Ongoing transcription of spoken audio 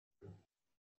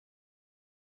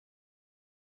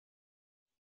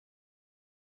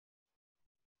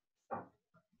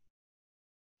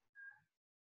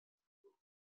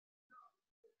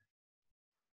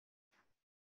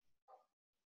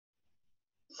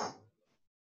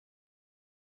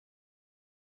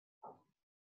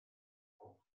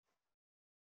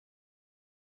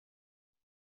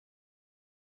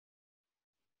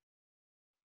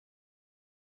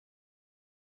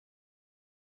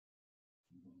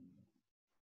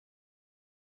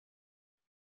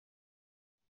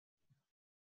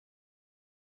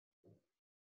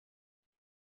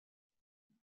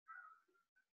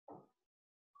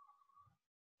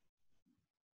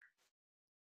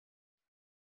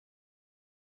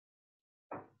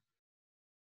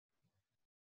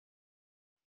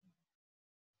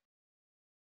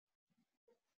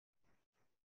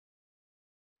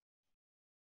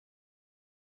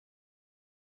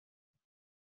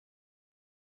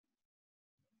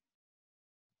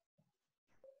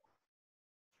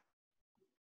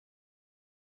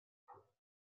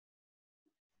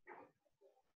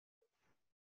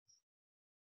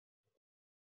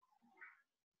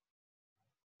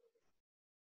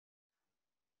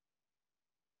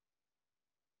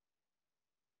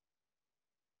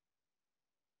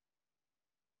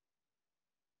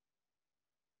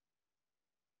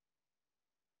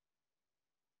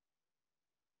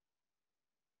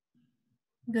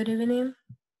Good evening.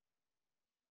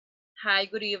 Hi,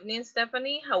 good evening,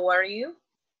 Stephanie. How are you?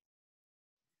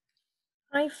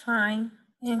 I'm fine.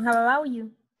 And how about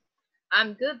you?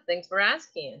 I'm good. Thanks for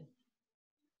asking.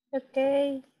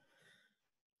 Okay.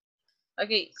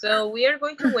 Okay, so we are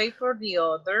going to wait for the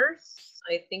others.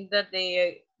 I think that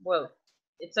they, well,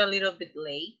 it's a little bit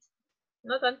late.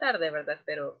 No tan tarde, ¿verdad?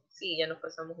 Pero sí, ya nos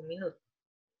pasamos un minuto.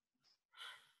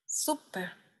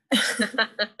 Super.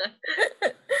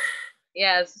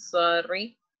 Yes,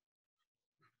 sorry.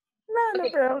 No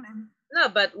Okay. problem. No,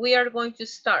 but we are going to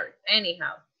start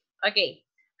anyhow. Okay.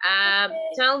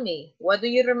 Tell me, what do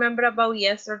you remember about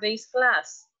yesterday's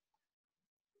class?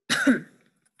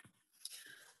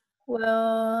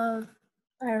 Well,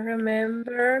 I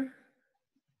remember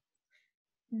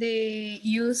they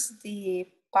use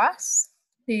the past,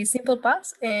 the simple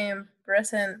past, and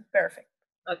present perfect.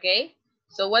 Okay.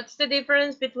 So what's the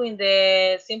difference between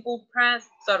the simple past,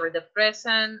 sorry, the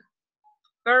present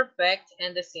perfect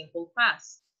and the simple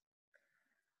past?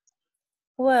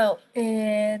 Well,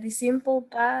 the simple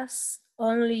past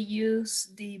only use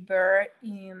the verb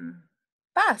in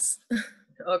past.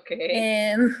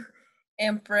 Okay.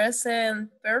 And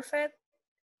present perfect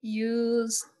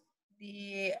use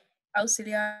the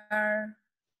auxiliar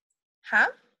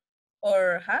have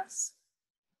or has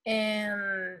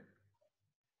and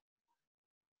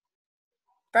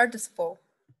participle.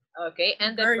 Okay,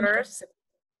 and the Very verb participle.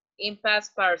 in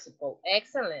past participle.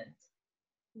 Excellent.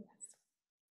 Yes.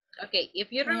 Okay,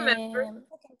 if you remember,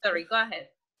 Okay. sorry, go ahead.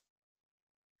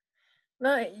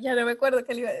 No, ya no me acuerdo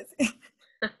qué le iba a decir.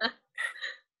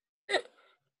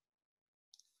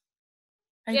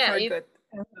 I Yeah, forgot.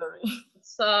 I'm sorry.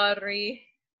 Sorry.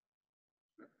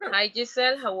 Hi,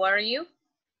 Giselle, how are you?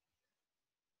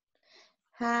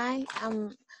 Hi,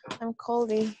 I'm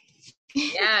Colby.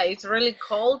 Yeah, it's really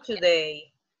cold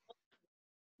today.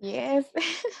 Yes.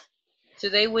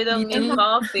 Today we don't need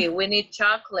coffee, we need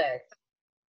chocolate.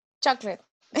 Chocolate.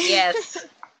 Yes.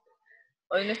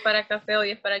 Hoy no es para café,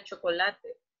 hoy es para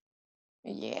chocolate.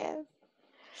 Yes.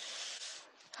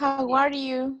 How are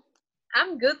you?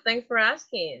 I'm good, thanks for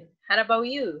asking. How about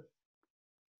you?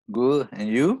 Good, and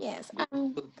you? Yes,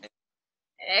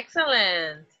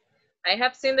 Excellent. I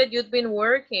have seen that you've been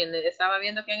working. Estaba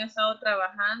viendo que han estado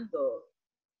trabajando.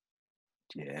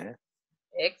 Yeah.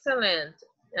 Excellent.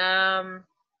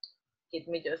 Give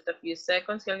me just a few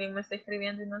seconds. Si alguien me está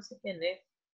escribiendo y no sé quién es.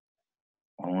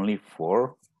 Only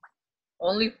 4?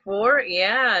 Only 4?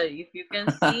 Yeah, if you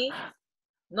can see.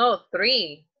 No,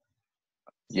 3.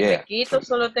 Si Yeah, me quito, 3.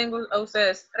 solo tengo a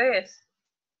ustedes 3.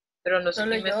 Pero no sé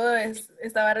Solo quién me... yo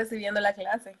estaba recibiendo la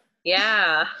clase.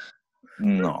 Yeah.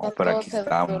 No, pero todos aquí se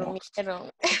estamos. durmieron.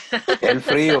 El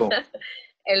frío.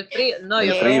 El frío. No, El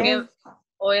yo creo frío. que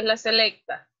hoy es la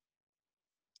selecta.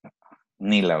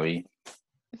 Ni la vi.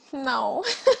 No.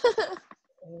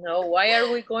 No, why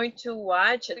are we going to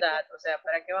watch that? O sea,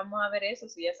 ¿para qué vamos a ver eso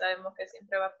si ya sabemos que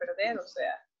siempre va a perder? O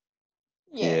sea.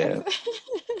 Yes.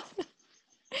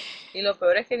 Y lo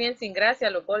peor es que bien sin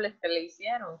gracia los goles que le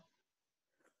hicieron.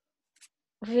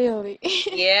 Really?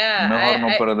 Yeah. Mejor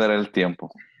no perder el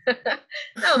tiempo.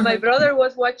 No, my brother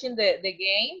was watching the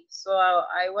game, so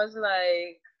I was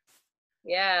like,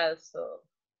 yeah, so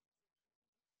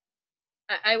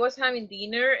I was having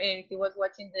dinner and he was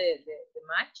watching the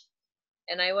match,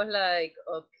 and I was like,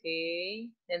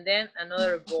 okay, and then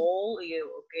another goal,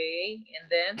 okay, and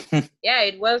then, yeah,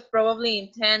 it was probably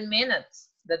in 10 minutes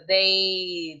that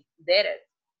they did it.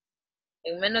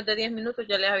 En menos de 10 minutos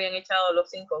ya les habían echado los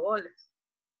 5 goles.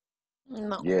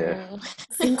 No. Yeah.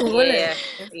 5 goles.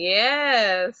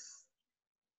 Yes.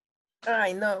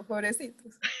 Ay, no,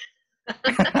 pobrecitos.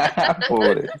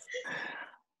 Pobres.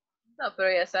 No, pero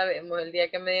ya sabemos, el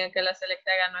día que me digan que la selecta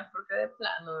ganó es porque de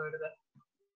plano, ¿verdad?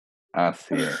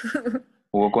 Así es.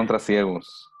 Jugó contra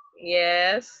ciegos.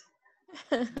 Yes.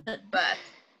 But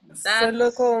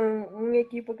Solo con un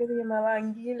equipo que se llamaba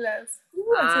Anguilas.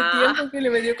 Hace tiempo que le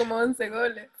metió como 11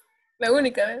 goles. La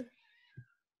única vez.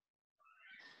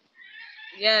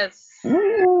 Yes.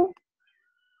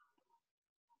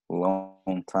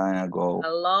 Long time ago. A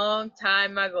long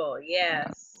time ago,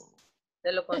 yes.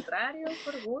 De lo contrario,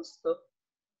 por gusto.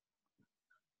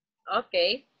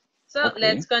 Okay, so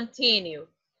let's continue.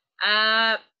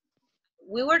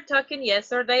 We were talking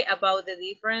yesterday about the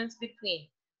difference between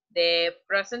the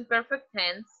present perfect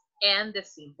tense and the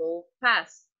simple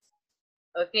past.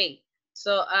 Okay,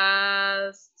 so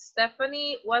as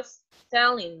Stephanie was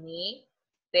telling me,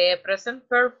 the present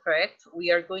perfect, we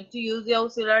are going to use the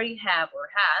auxiliary have or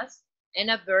has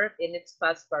and a verb in its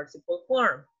past participle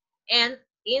form. And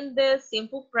in the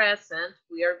simple present,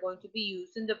 we are going to be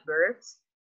using the verbs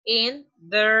in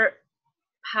their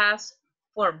past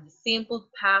form, simple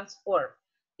past form.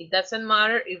 It doesn't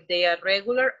matter if they are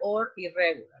regular or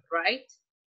irregular, right?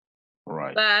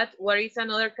 Right. But what is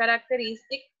another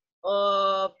characteristic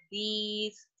of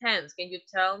these tense? Can you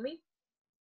tell me?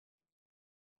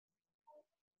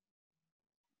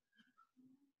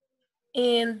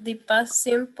 In the past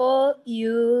simple,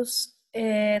 use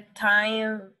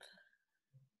time,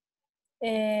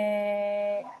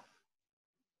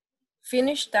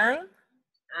 finish time.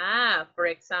 For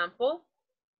example?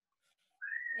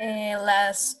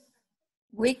 Last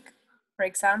week, for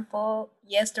example,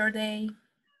 yesterday.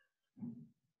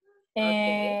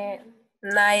 Okay.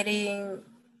 19,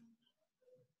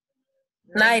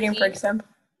 for example.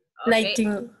 Okay.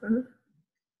 19.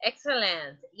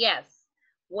 Excellent. Yes.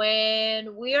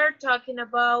 When we are talking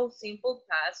about simple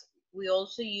past, we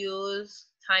also use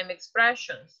time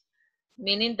expressions,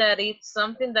 meaning that it's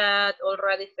something that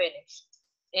already finished.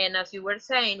 And as you were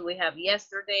saying, we have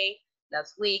yesterday,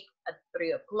 last week at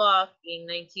 3 o'clock in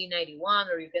 1991,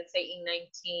 or you can say in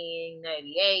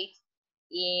 1998,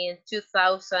 in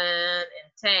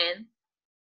 2010,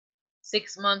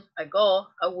 6 months ago,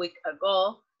 a week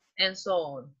ago, and so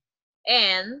on.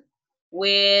 And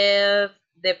with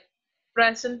the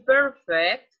present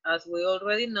perfect, as we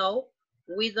already know,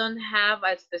 we don't have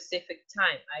a specific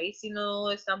time. Ahí sí no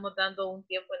estamos dando un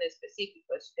tiempo en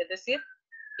específico, es decir,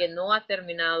 que no ha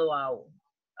terminado aún.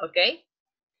 ¿Ok?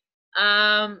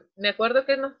 Me acuerdo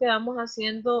que nos quedamos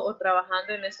haciendo o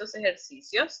trabajando en estos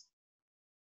ejercicios.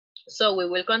 So we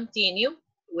will continue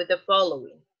with the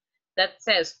following. That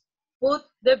says, put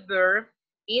the verb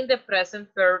in the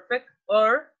present perfect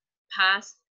or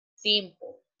past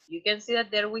simple. You can see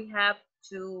that there we have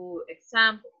two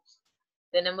examples.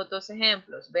 Tenemos dos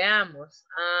ejemplos. Veamos.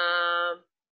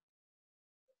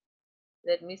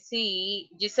 Let me see.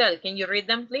 Giselle, can you read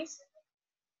them, please?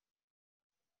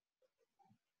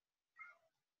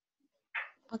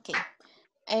 Okay.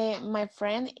 My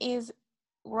friend is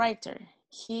writer.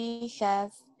 He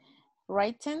has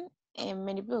written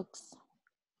many books.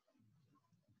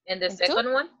 And the And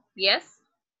second one? Yes.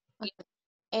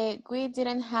 We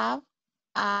didn't have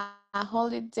a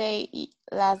holiday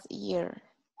last year.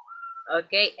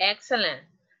 Okay, excellent.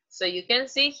 So you can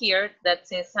see here that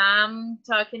since I'm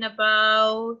talking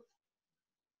about,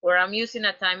 or I'm using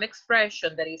a time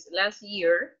expression that is last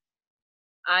year,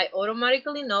 I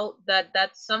automatically know that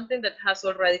that's something that has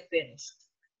already finished.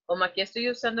 Como aquí estoy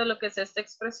usando lo que es esta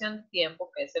expresión de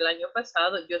tiempo, que es el año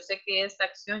pasado, yo sé que esta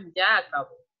acción ya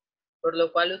acabó, por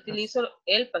lo cual utilizo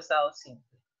el pasado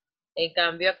simple. En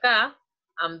cambio acá,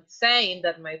 I'm saying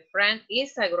that my friend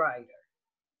is a writer.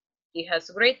 He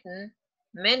has written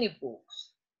many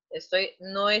books.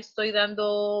 No estoy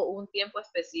dando un tiempo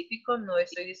específico, no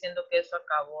estoy diciendo que eso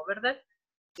acabó, ¿verdad?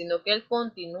 Sino que él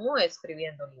continúa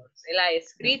escribiendo libros. Él ha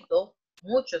escrito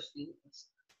muchos libros.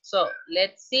 So,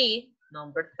 let's see,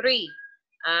 number 3.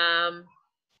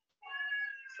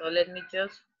 So, let me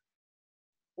just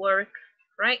work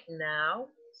right now.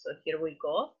 So, here we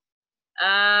go.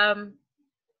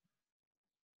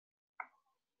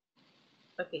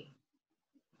 Okay.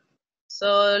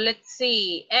 So, let's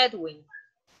see, Edwin.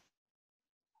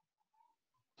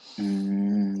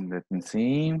 Let me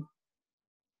see.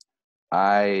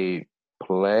 I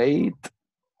played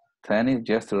tennis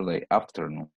yesterday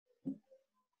afternoon.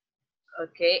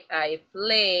 Okay, I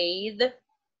played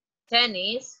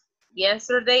tennis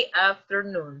yesterday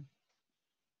afternoon.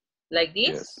 Like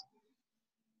this? Yes.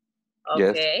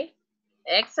 Okay, yes.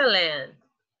 Excellent.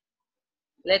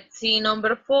 Let's see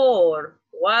number 4,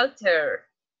 Walter.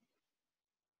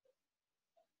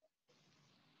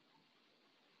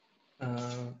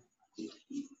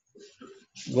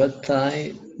 What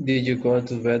time did you go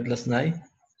to bed last night?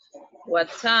 What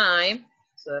time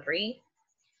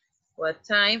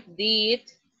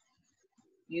did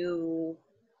you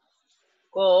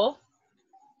go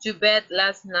to bed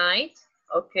last night?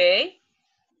 Okay.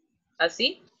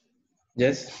 Así?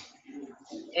 Yes.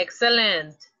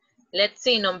 Excellent. Let's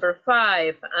see number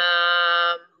 5,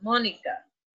 Monica.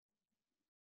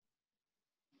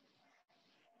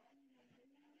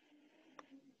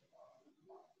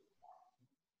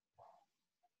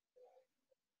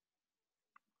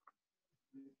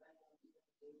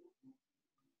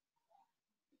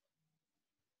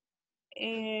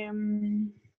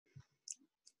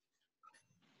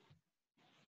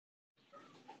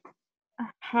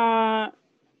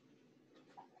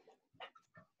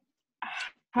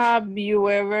 Have you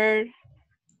ever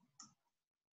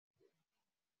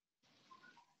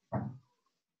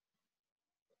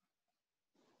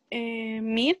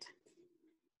meet?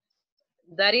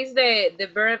 That is the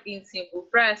verb in simple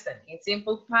present. In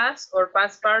simple past or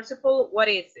past participle, what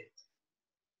is it?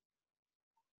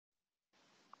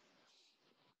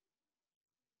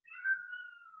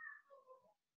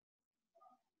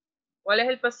 ¿Cuál es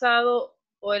el pasado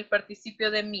o el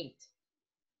participio de meet?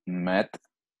 Met.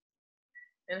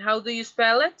 And how do you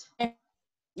spell it?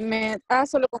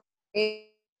 Solo con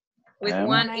With M.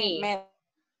 one E. met.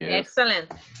 Yes.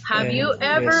 Excellent. Have you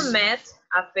ever Yes. met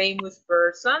a famous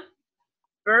person?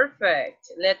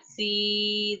 Perfect. Let's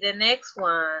see the next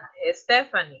one.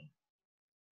 Stephanie.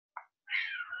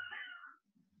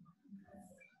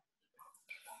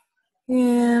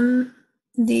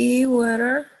 The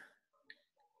weather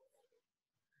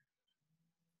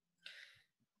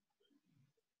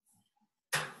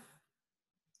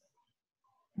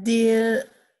the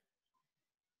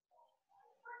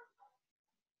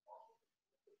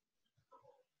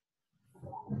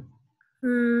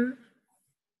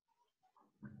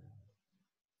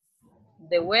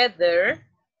The weather.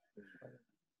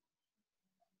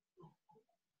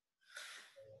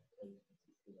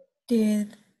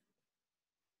 did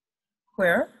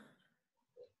where?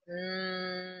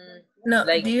 No,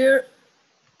 Like, dear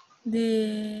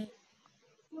the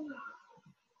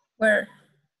where?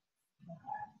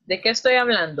 ¿de qué estoy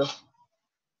hablando?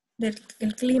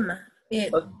 El clima.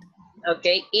 It Ok,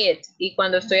 it. Y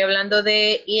cuando estoy hablando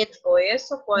de it o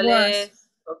eso, ¿cuál Was. es?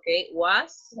 Ok,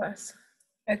 was. was.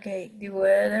 Okay, the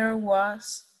weather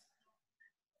was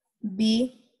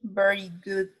very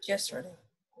good yesterday.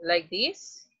 Like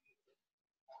this.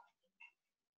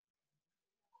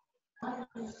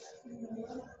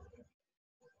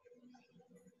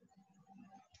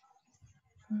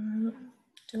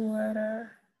 The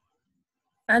weather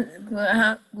and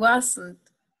wasn't.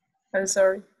 I'm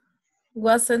sorry.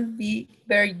 Wasn't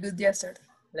very good yesterday.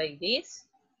 Like this.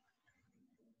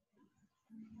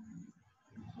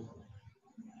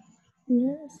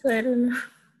 Yes, I don't know.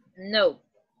 No.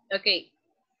 Okay.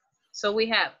 So we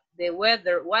have the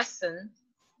weather wasn't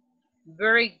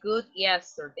very good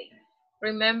yesterday.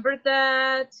 Remember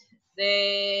that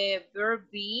the verb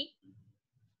be,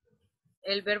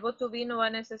 el verbo to be no va a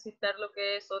necesitar lo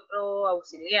que es otro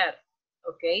auxiliar.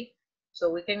 Okay. So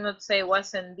we cannot say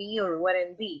wasn't be or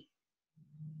wouldn't be.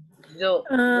 So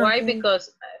why? Okay.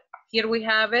 Because here we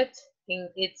have it in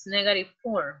its negative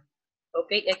form.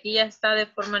 Ok, aquí ya está de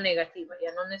forma negativa,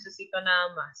 ya no necesito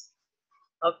nada más.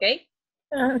 Ok.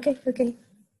 Okay.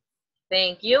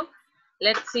 Thank you.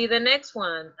 Let's see the next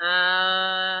one.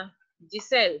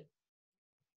 Giselle.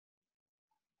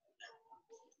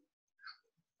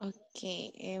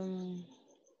 Okay.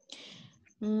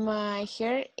 My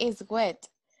hair is wet.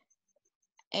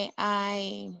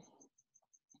 I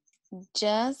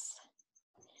just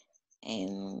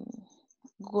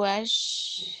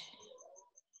wash.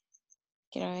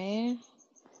 Quiero ver.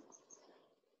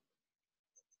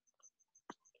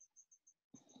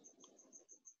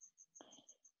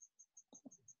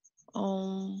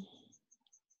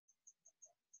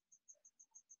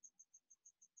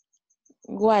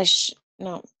 Wash,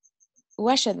 no,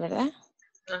 wash it, ¿verdad?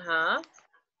 Ajá.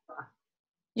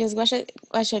 Just wash it.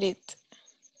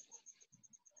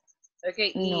 Ok,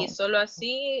 No. ¿y solo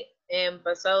así en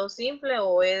pasado simple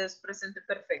o es presente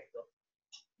perfecto?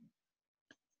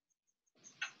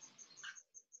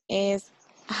 Es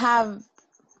have.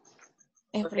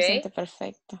 Es Ok. presente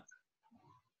perfecto.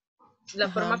 La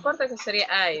forma corta que sería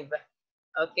I've.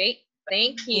 Ok,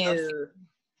 thank you. Yes.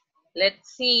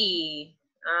 Let's see.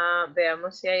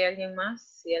 Veamos si hay alguien más.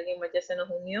 Si alguien más ya se nos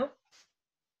unió.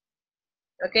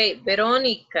 Ok,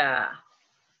 Verónica.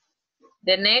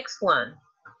 The next one.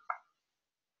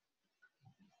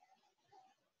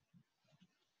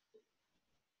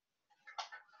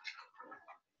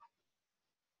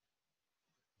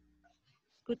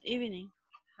 Good evening.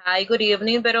 Hi, good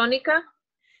evening, Verónica.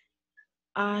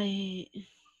 I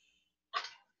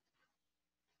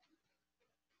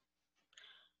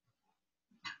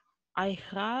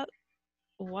had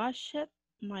washed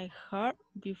my hair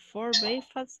before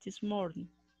breakfast this morning.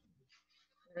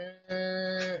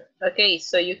 Okay,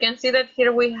 so you can see that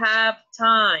here we have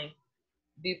time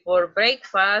before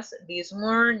breakfast this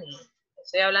morning.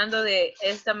 Estoy hablando de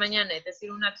esta mañana, es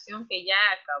decir, una acción que ya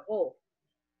acabó.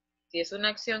 Si es una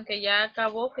acción que ya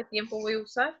acabó, ¿qué tiempo voy a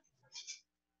usar?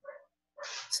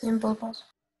 Simple past.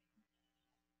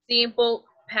 Simple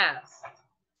past.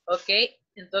 Ok,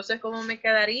 entonces, ¿cómo me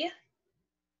quedaría?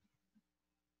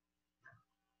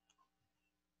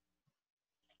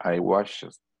 I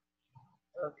washed.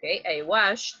 Okay, I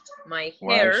washed my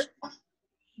hair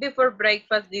before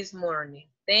breakfast this morning.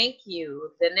 Thank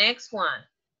you. The next one.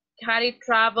 Carrie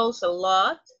travels a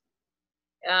lot.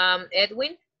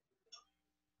 Edwin?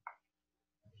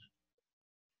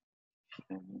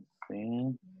 Let me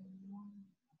see.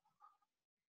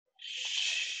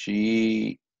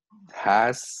 She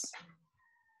has,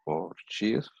 or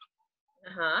she's,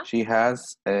 she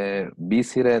has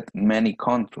visited many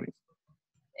countries.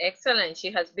 Excellent.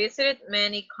 She has visited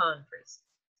many countries.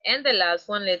 And the last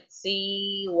one, let's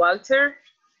see, Walter.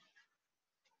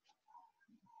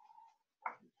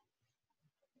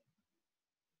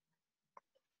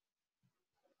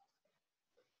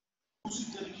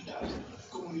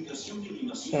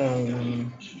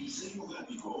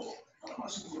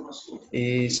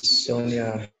 Is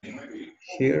Sonia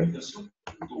here?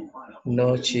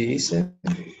 No, she isn't.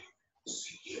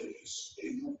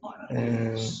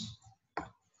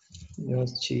 No,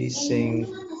 she isn't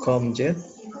come yet.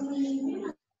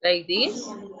 Like this?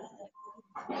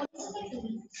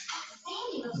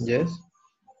 Yes.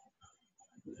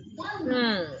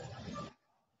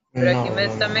 Pero aquí me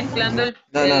está mezclando el...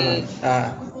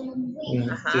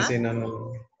 Sí, sí, no.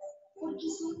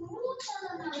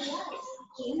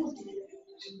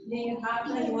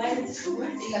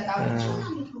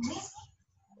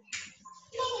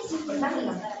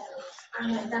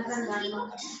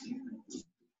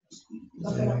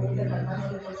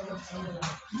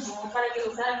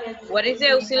 What is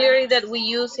the auxiliary that we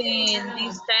use in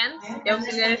this tense? ¿Qué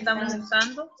auxiliar estamos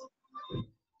usando?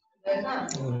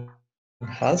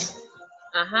 Has.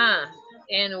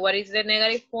 And what is the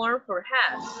negative form for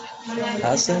has?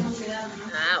 Hasn't.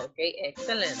 Okay,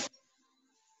 excellent.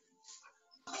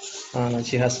 No,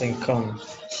 she hasn't come.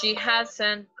 She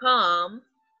hasn't come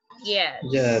yet.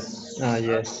 Yes.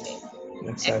 Yes. Okay.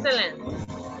 Exactly.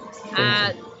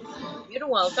 Excellent. You're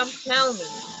welcome. Tell me,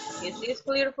 is this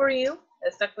clear for you?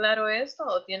 ¿Está claro esto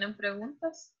o tienen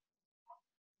preguntas?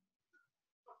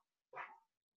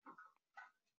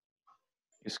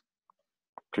 It's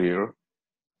clear.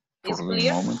 It's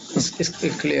clear?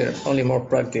 It's clear. Only more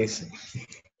practice.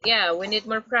 Yeah, we need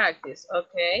more practice.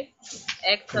 Okay.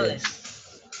 Excellent. Yes.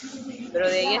 Pero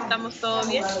de ahí estamos todo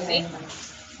bien, ¿sí?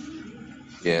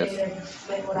 Yes.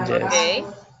 Okay.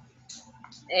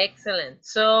 Excellent.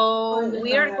 So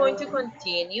we are going to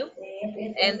continue.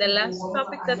 And the last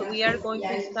topic that we are going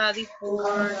to study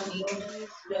for this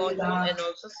module and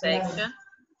also section,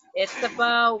 it's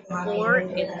about for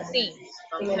and since.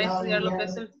 Vamos a estudiar lo que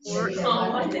es el for y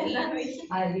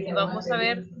since. Y vamos a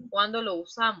ver cuándo lo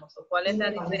usamos o cuál es la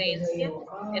diferencia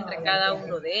entre cada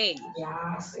uno de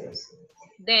ellos.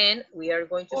 Then we are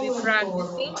going to be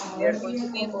practicing. We are going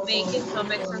to be making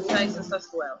some exercises as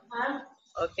well.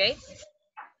 Okay?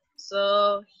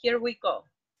 So here we go.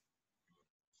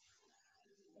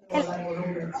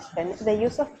 The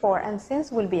use of for and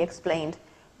since will be explained.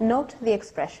 Note the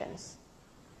expressions.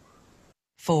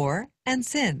 For and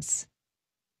since.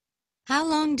 How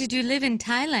long did you live in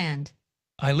Thailand?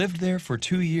 I lived there for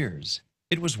 2 years.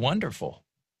 It was wonderful.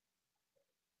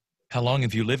 How long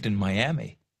have you lived in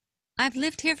Miami? I've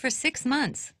lived here for 6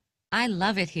 months. I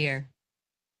love it here.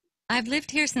 I've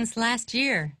lived here since last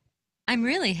year. I'm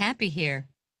really happy here.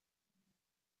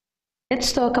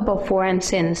 Let's talk about for and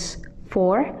since.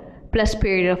 For plus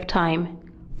period of time.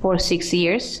 For 6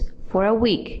 years, for a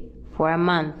week, for a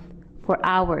month, for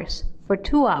hours, for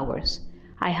 2 hours.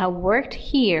 I have worked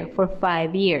here for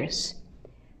 5 years.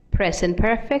 Present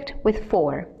perfect with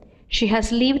for. She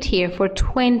has lived here for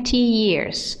 20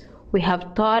 years. We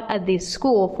have taught at this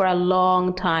school for a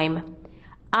long time.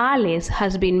 Alice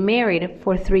has been married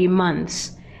for 3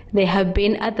 months. They have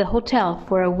been at the hotel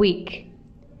for a week.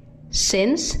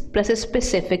 Since plus a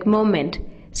specific moment.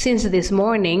 Since this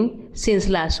morning, since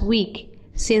last week,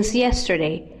 since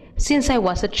yesterday, since I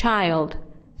was a child,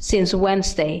 since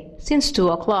Wednesday, since 2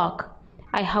 o'clock.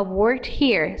 I have worked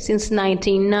here since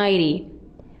 1990.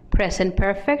 Present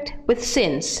perfect with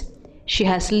since. She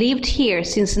has lived here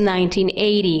since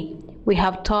 1980. We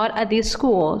have taught at this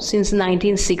school since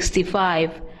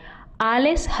 1965.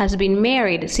 Alice has been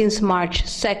married since March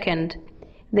 2nd.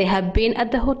 They have been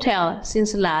at the hotel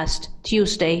since last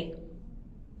Tuesday.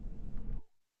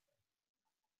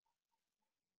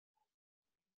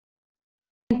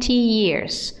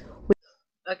 Years.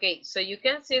 Okay, so you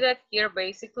can see that here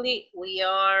basically we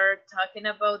are talking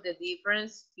about the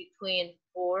difference between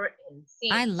for and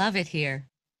since. I love it here.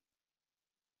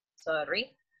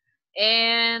 Sorry.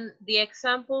 And the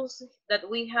examples that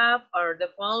we have are the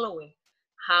following.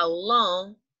 How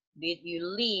long did you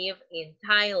live in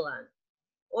Thailand?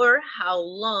 Or how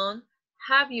long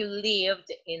have you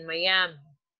lived in Miami?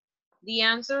 The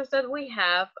answers that we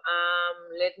have,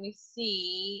 let me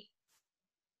see.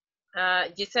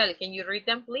 Giselle, can you read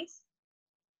them, please?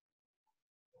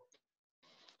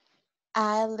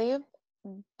 I lived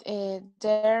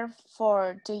there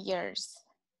for 2 years.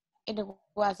 It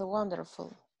was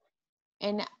wonderful.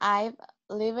 And I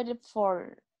lived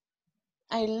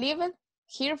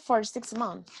here for 6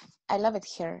 months. I love it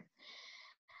here.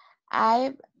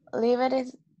 I've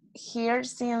lived here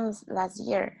since last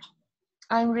year.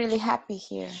 I'm really happy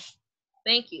here.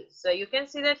 Thank you. So you can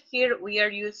see that here we are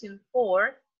using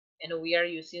for and we are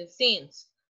using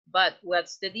since. But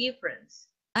what's the difference?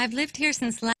 I've lived here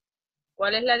since last.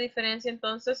 ¿Cuál es la diferencia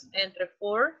entonces entre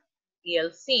for y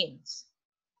el since?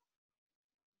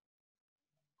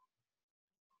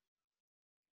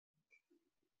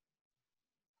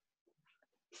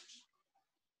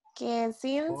 Que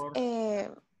since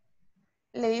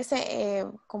le dice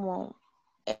como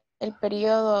el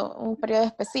periodo, un periodo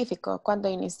específico, cuando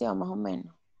inició más o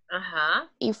menos.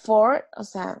 Ajá. Y for, o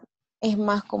sea, es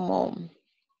más como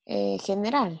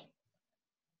general.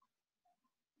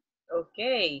 Ok.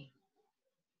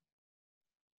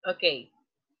 Ok.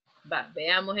 Va,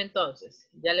 veamos entonces.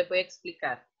 Ya le voy a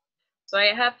explicar. So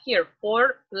I have here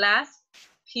for plus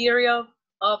period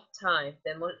of time.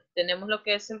 Tenemos lo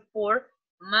que es el for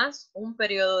más un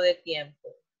periodo de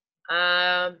tiempo.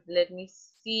 Let me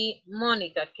see.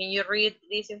 Mónica, can you read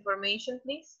this information,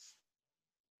 please?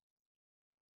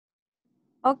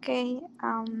 Okay.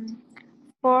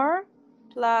 For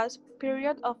plus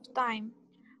period of time.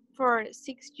 For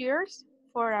 6 years,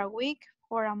 for a week,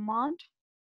 for a month,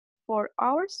 4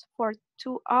 hours, for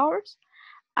 2 hours.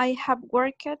 I have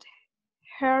worked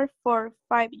here for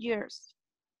 5 years.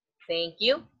 Thank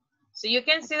you. So you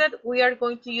can see that we are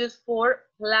going to use for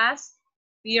plus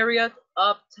period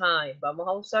of time. Vamos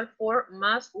a usar for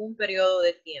más un periodo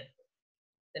de tiempo.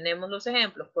 Tenemos los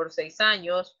ejemplos por 6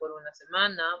 años, por una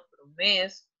semana, por un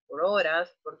mes, por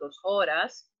horas, por 2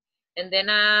 horas. And then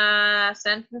a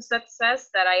sentence that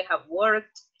says that I have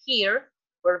worked here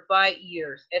for 5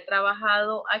 years. He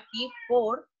trabajado aquí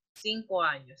por 5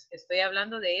 años. Estoy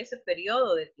hablando de ese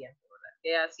periodo de tiempo, ¿verdad?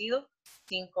 Que ha sido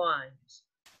 5 años.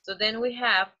 So then we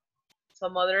have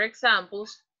some other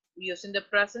examples using the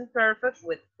present perfect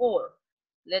with for.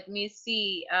 Let me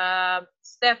see.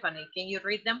 Stephanie, can you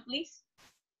read them, please?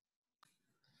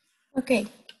 Okay.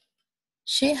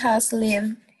 She has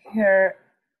lived here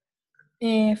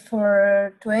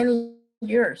for 20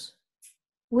 years.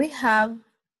 We have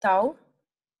taught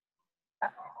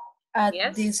at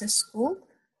Yes. this school.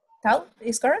 Taught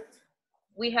is correct?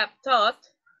 We have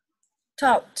taught.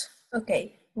 Taught.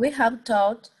 Okay. We have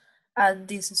taught at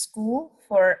this school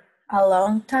for a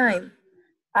long time.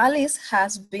 Alice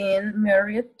has been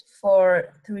married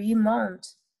for 3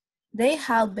 months. They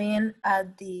have been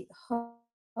at the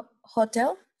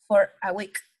hotel for a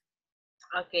week.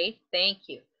 Okay, thank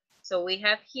you. So we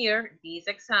have here these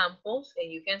examples,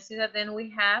 and you can see that then we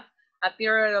have a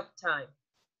period of time.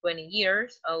 20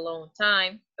 years, a long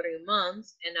time, 3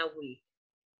 months, and a week.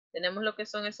 Tenemos lo que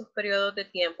son esos periodos de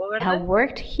tiempo, ¿verdad? I have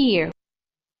worked here.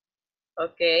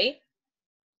 Okay.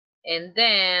 And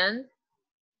then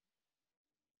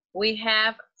we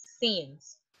have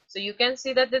since. So you can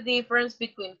see that the difference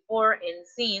between for and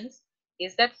since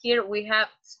is that here we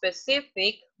have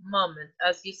specific moment,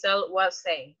 as Giselle was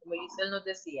saying, como Giselle nos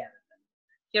decía.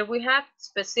 Here we have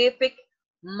specific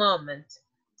moment.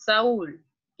 Saúl,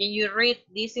 can you read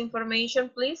this information,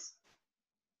 please?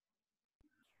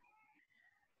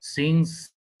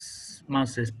 Since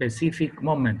más specific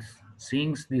moments.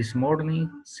 Since this morning,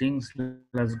 since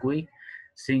last week,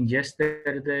 since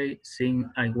yesterday, since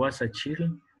I was a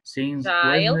child, since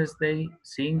Wednesday,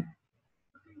 since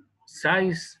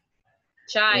size.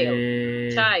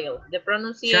 Child. The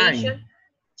pronunciation,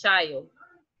 child.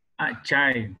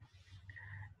 Child.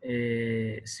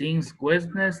 Since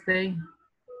Wednesday,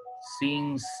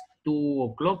 since 2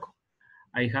 o'clock,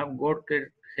 I have worked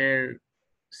here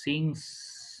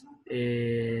since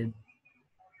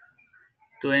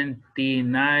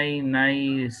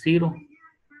 2990.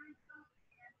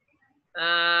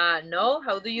 No,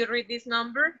 how do you read this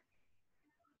number?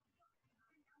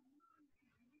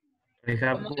 I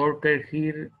have worked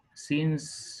here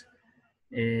since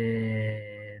 29.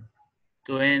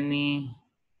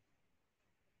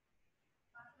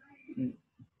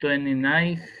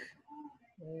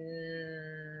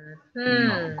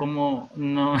 No, ¿cómo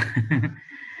no?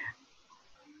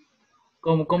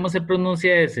 ¿Cómo se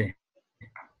pronuncia ese?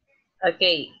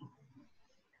 Okay.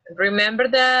 Remember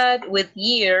that with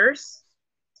years,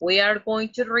 we are going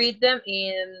to read them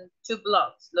in 2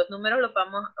 blocks. Los números los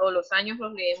vamos, o los años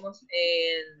los leemos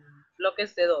en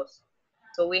bloques de 2.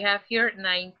 So we have here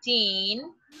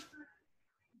 1990.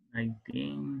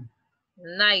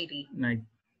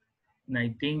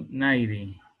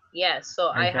 1990. Yes, so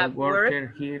I have worked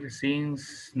worked here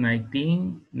since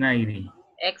 1990.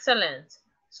 Excellent.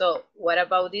 So what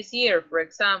about this year, for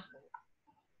example?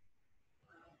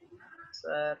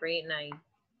 Sorry,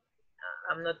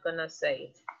 I'm not gonna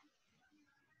say it.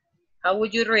 How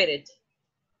would you read it?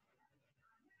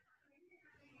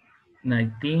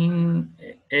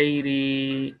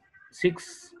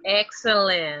 1986.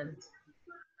 Excellent.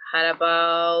 How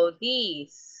about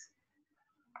this?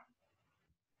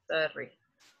 Sorry.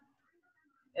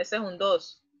 Ese es un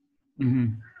 2.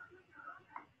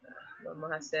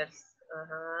 Vamos a hacer,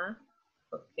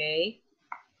 ok.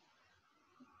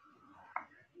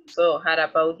 So, how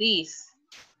about this?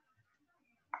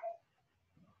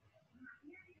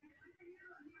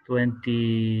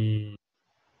 20.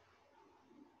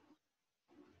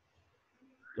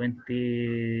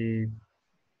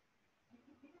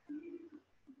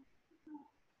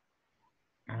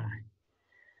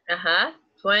 Ajá,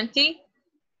 20.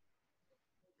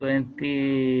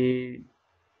 20.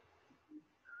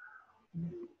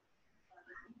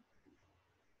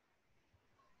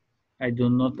 I do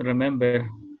not remember.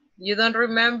 You don't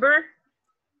remember?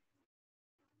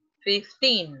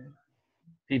 15.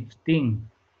 15.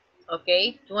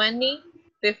 Okay,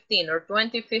 2015 or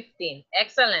 2015.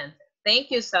 Excellent. Thank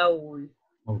you, Saul.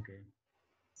 Okay.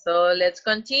 So let's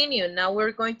continue. Now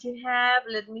we're going to have,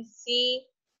 let me see.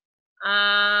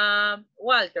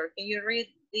 Walter, can you read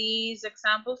these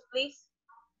examples, please?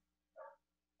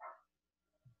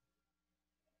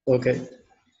 Okay.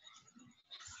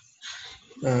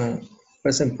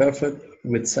 Present perfect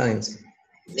with signs.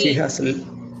 She has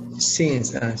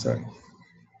since, sorry.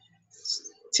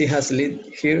 She has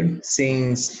lived here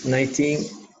since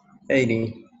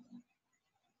 1980.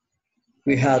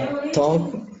 We had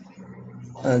taught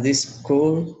at this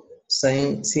school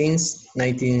since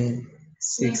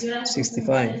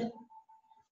 1965.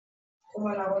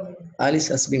 Alice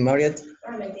has been married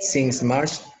since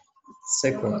March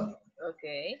 2nd.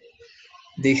 Okay.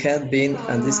 They had been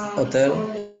at this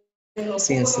hotel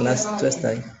since last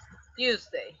Tuesday.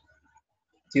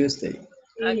 Tuesday.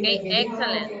 Okay,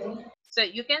 excellent. So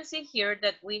you can see here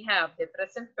that we have the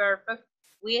present perfect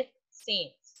with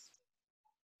since.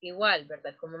 Igual,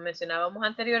 ¿verdad? Como mencionábamos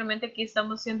anteriormente, aquí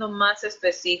estamos siendo más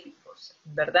específicos,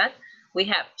 ¿verdad? We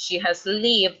have, she has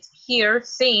lived here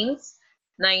since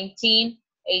 1980.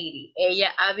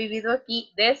 Ella ha vivido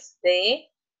aquí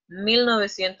desde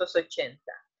 1980.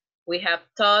 We have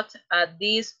taught at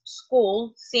this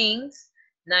school since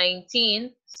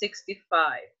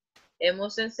 1965.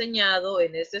 Hemos enseñado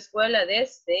en esta escuela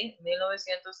desde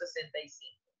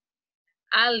 1965.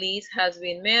 Alice has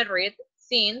been married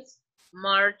since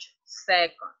March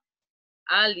 2nd.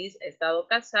 Alice ha estado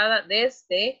casada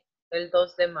desde el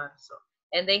 2 de marzo.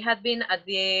 And they had been at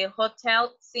the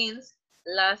hotel since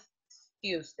last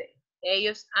Tuesday.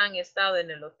 Ellos han estado en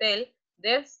el hotel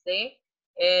desde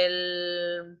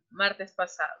el martes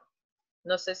pasado.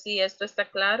 No sé si esto está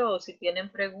claro o si tienen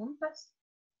preguntas.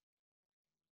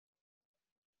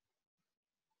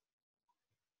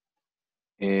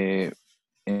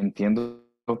 Entiendo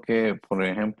que, por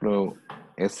ejemplo,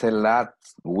 ese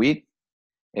last with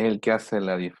es el que hace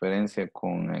la diferencia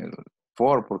con el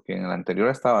for, porque en el anterior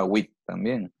estaba with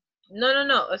también.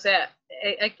 No. O sea,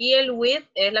 aquí el with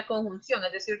es la conjunción,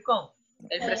 es decir, con.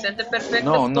 El presente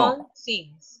perfecto con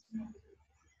since.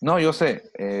 No, yo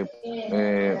sé. En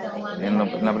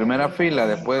la primera fila,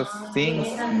 después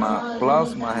since más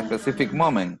plus más specific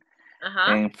moment.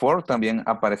 Ajá. En for también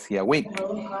aparecía with.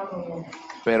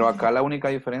 Pero acá la única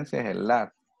diferencia es el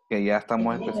last, que ya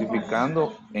estamos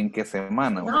especificando en qué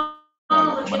semana,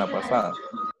 la semana pasada.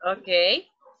 Ok,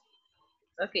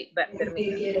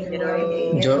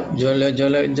 permítame.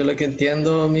 Yo lo que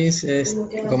entiendo, Miss, es,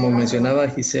 como mencionaba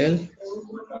Giselle,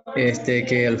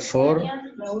 que el for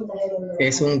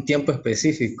es un tiempo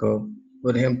específico.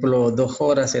 Por ejemplo, 2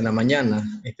 horas en la mañana,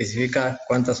 especifica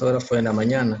cuántas horas fue en la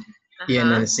mañana. Ajá. Y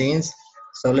en el since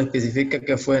solo especifica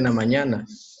que fue en la mañana.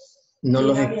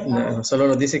 Solo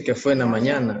los dice que fue en la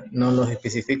mañana, no los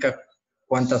especifica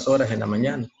cuántas horas en la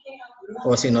mañana.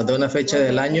 O si nos da una fecha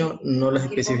del año, no los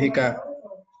especifica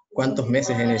cuántos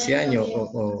meses en ese año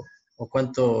o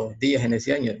cuántos días en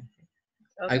ese año.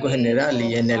 Okay. Algo general,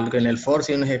 y en el for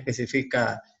sí nos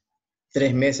especifica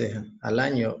 3 meses al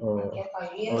año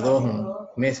o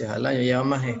 2 meses al año, ya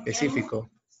más específico,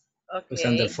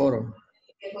 usando el for.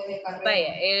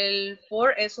 Vaya, el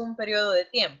for es un periodo de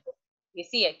tiempo. Y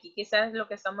sí, aquí quizás lo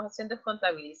que estamos haciendo es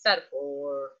contabilizar,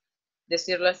 por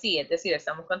decirlo así. Es decir,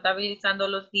 estamos contabilizando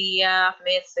los días,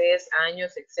 meses,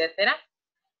 años, etc.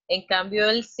 En cambio,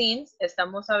 el since,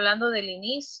 estamos hablando del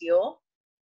inicio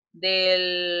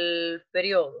del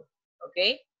periodo, ¿ok?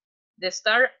 the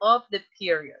start of the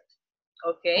period.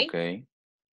 ¿Ok? Ok.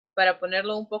 Para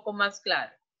ponerlo un poco más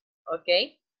claro. ¿Ok?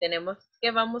 Tenemos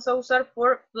que vamos a usar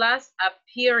for plus a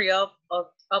period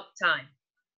of time.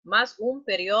 Más un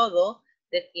periodo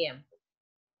de tiempo.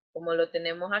 Como lo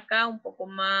tenemos acá un poco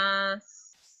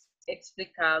más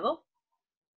explicado.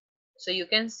 So you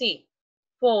can see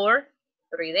for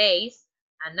 3 days,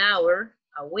 an hour,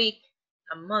 a week,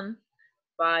 a month,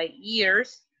 5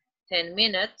 years, 10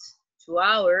 minutes, 2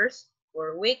 hours,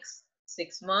 4 weeks,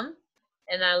 6 months,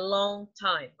 and a long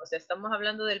time. O sea, estamos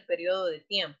hablando del periodo de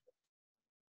tiempo.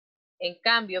 En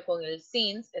cambio, con el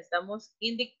since, estamos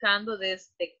indicando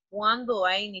desde cuándo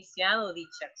ha iniciado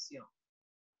dicha acción.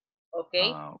 ¿Ok?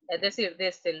 Es decir,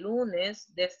 desde el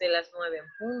lunes, desde las 9 en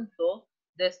punto,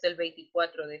 desde el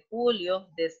 24 de julio,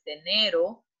 desde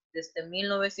enero, desde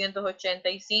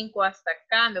 1985 hasta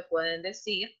acá, me pueden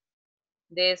decir,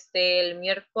 desde el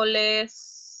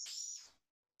miércoles,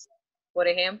 por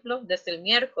ejemplo, desde el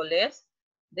miércoles,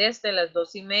 desde las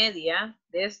 2:30,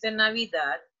 desde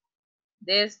Navidad,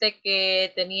 desde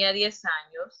que tenía 10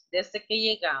 años, desde que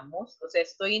llegamos, o sea,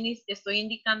 estoy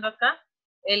indicando acá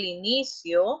el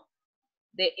inicio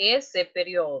de ese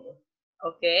periodo,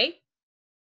 ¿ok?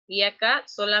 Y acá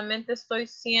solamente estoy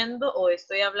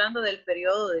hablando del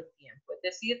periodo de tiempo, es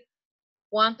decir,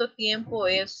 cuánto tiempo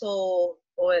eso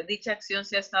o dicha acción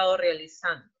se ha estado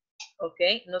realizando, ¿ok?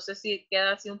 No sé si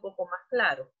queda así un poco más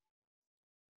claro.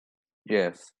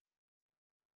 Yes.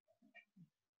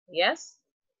 Yes?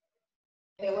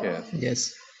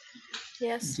 Yes.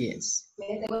 Yes. Yes.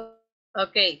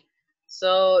 Okay,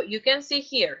 so you can see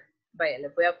here. Vaya, le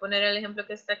voy a poner el ejemplo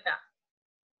que está acá.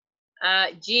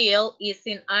 Jill is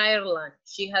in Ireland.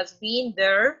 She has been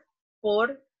there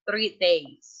for 3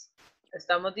 days.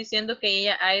 Estamos diciendo que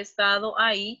ella ha estado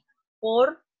ahí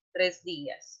por 3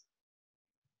 días.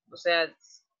 O sea,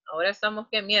 ahora estamos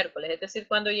que miércoles, es decir,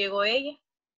 ¿cuándo llegó ella?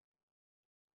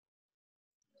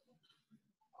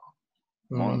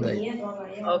 Monday.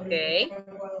 Ok.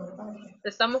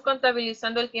 Estamos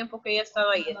contabilizando el tiempo que ella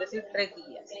estaba ahí, es decir, 3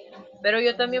 días. Pero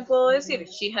yo también puedo decir,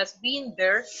 she has been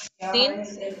there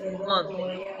since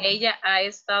Monday. Ella ha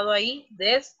estado ahí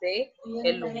desde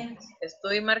el lunes.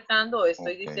 Estoy marcando,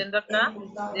 estoy diciendo acá,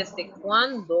 desde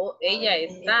cuándo ella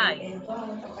está ahí.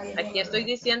 Aquí estoy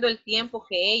diciendo el tiempo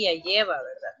que ella lleva,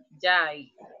 ¿verdad? Ya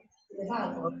ahí.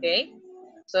 Ok.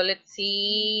 So let's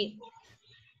see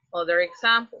other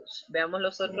examples. Veamos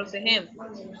los otros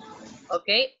ejemplos.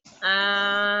 Okay,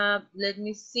 let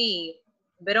me see.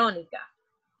 Veronica,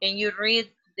 can you read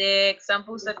the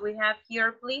examples that we have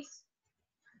here, please?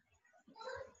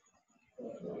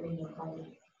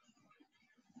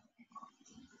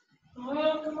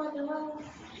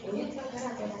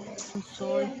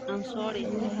 I'm sorry. I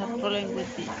have problem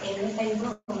with the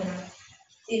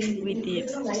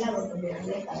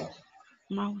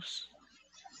mouse.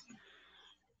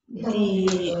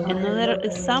 The another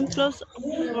examples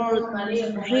for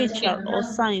Richard or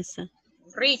Science.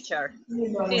 Richard, sí,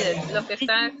 lo que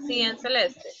está así en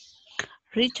celeste.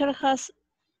 Richard has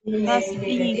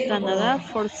been in Canada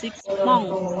for 6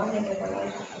 months.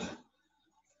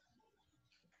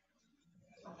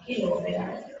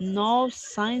 No,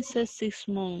 Science 6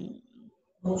 months.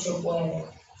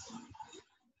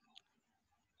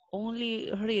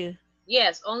 Only read.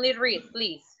 Yes, only read,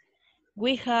 please.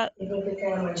 We have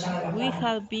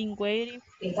been waiting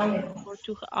for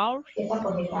 2 hours.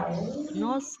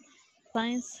 No,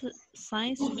 Science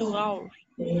 2 hours.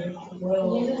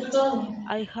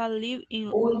 I have lived in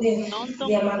London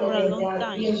for a long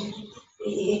time.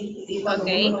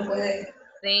 Okay,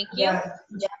 thank you.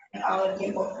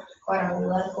 You're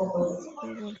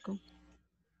welcome.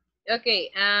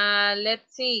 Okay,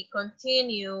 let's see,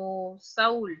 continue,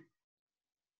 Saul.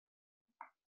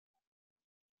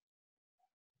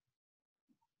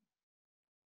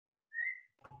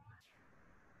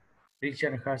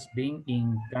 Richard has been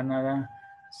in Canada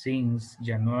since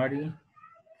January.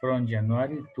 From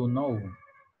January to now,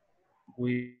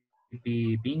 we've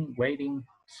been waiting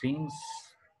since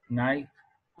 9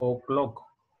 o'clock.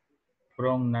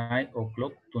 From 9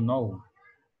 o'clock to now,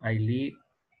 I've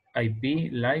been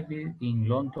living in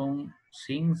London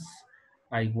since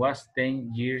I was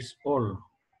 10 years old.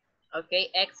 Okay,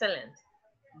 excellent.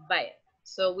 Vaya,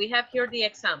 so we have here the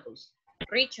examples.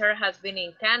 Richard has been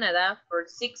in Canada for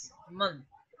 6 months.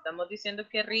 Estamos diciendo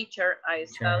que Richard ha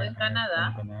estado en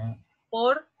Canadá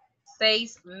por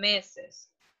 6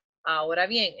 meses. Ahora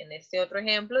bien, en este otro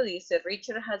ejemplo dice,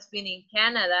 Richard has been in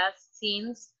Canada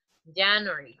since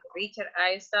January. Richard ha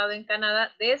estado en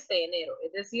Canadá desde enero,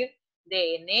 es decir,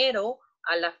 de enero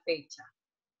a la fecha.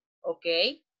 ¿Ok?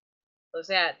 O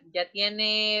sea, ya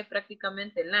tiene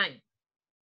prácticamente el año.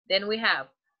 Then we have,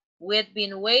 we've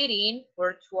been waiting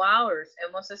for 2 hours.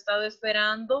 Hemos estado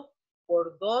esperando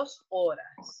por 2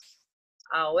 horas.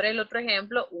 Ahora el otro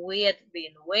ejemplo, we had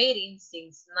been waiting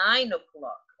since 9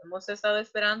 o'clock. Hemos estado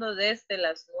esperando desde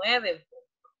las 9.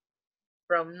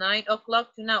 From 9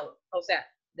 o'clock to now. O sea,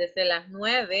 desde las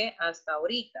 9 hasta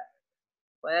ahorita.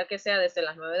 Puede que sea desde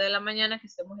las 9 de la mañana que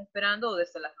estemos esperando o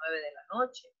desde las 9 de la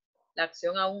noche. La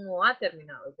acción aún no ha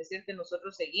terminado. Es decir, que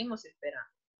nosotros seguimos esperando.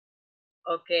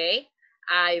 Ok.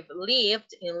 I've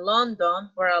lived in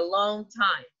London for a long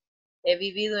time. He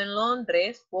vivido en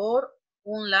Londres por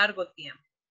un largo tiempo.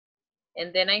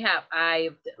 And then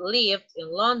I've lived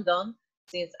in London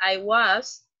since I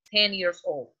was 10 years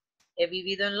old. He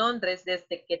vivido en Londres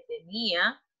desde que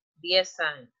tenía 10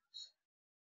 años.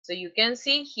 So you can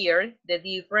see here the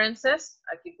differences.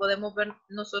 Aquí podemos ver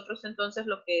nosotros entonces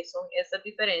lo que son esas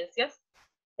diferencias.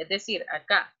 Es decir,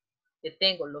 acá que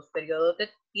tengo los periodos de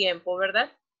tiempo,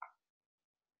 ¿verdad?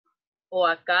 O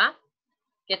acá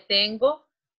que tengo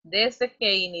desde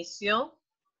que inició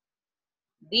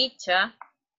dicha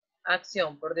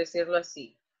acción, por decirlo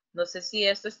así. No sé si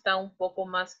esto está un poco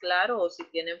más claro o si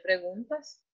tienen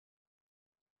preguntas.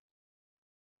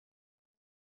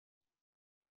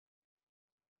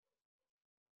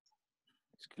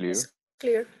 It's clear. It's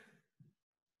clear.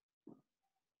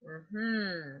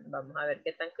 Vamos a ver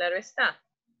qué tan claro está.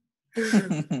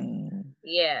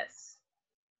 Yes.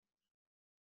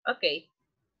 Okay.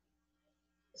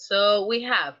 So we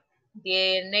have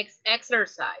the next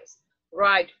exercise.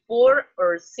 Write for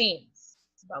or since.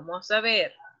 Vamos a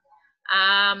ver.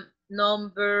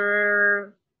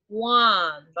 Number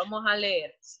 1. Vamos a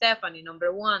leer. Stephanie,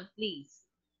 number 1, please.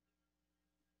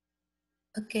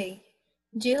 Okay.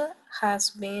 Jill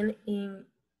has been in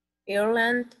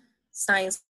Ireland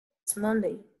since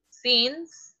Monday.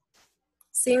 Since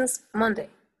Monday.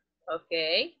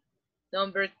 Okay.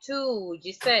 Number 2,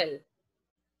 Giselle.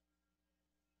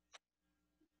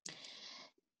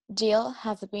 Jill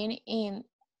has been in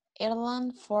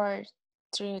Ireland for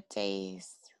 3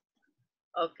 days.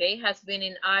 Okay, has been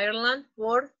in Ireland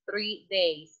for 3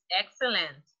 days.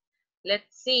 Excellent.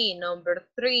 Let's see, number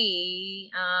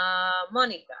 3,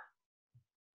 Monica.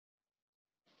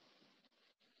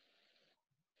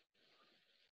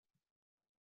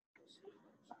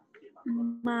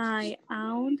 My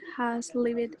aunt has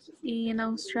lived in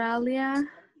Australia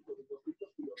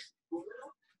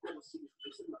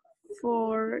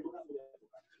for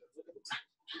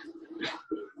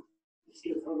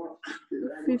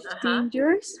 15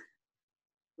 years.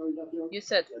 You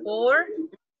said for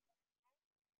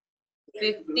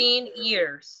 15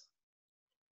 years.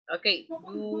 Okay,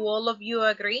 do all of you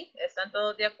agree? ¿Están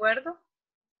todos de acuerdo?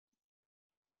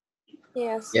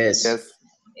 Yes. Yes.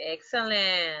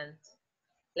 Excellent.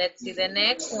 Let's see the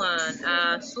next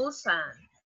one. Susan.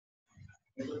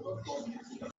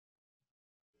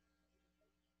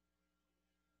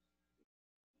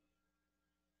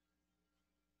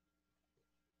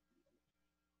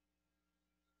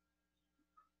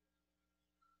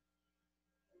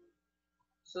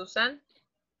 Susan.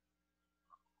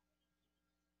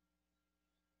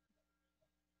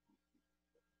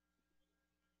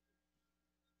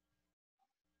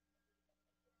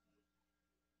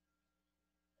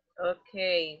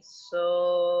 Okay,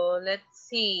 so let's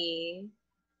see.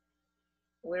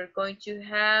 We're going to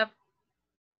have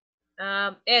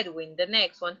Edwin, the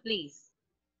next one, please.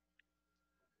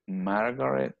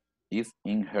 Margaret is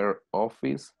in her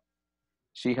office.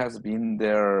 She has been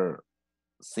there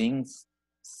since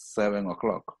 7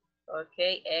 o'clock.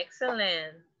 Okay,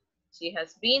 excellent. She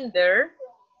has been there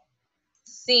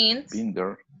since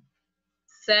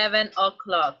 7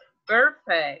 o'clock.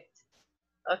 Perfect.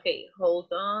 Okay,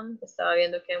 hold on. Estaba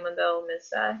viendo que han mandado un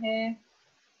mensaje.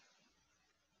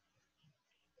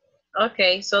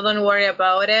 Okay, so don't worry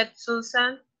about it,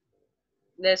 Susan.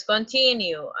 Let's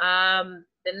continue.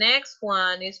 The next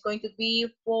one is going to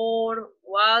be for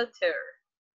Walter.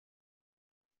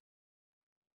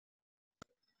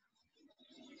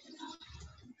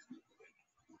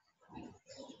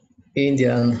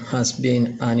 India has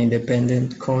been an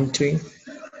independent country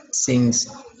since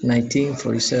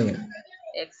 1947.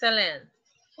 Excellent.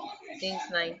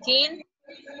 Since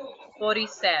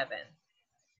 1947.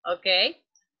 Okay,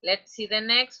 let's see the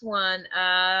next one.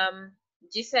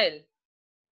 Giselle.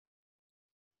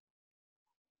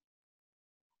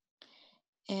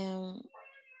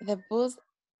 The bus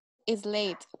is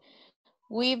late.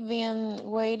 We've been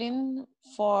waiting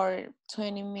for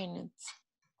 20 minutes.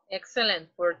 Excellent,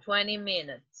 for 20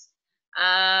 minutes.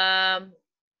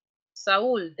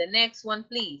 Saul, the next one,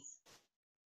 please.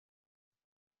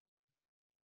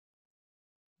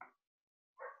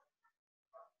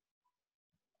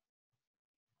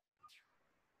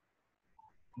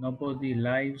 Nobody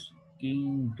lives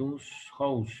in those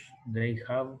houses. They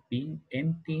have been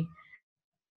empty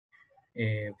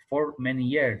for many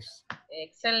years.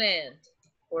 Excellent.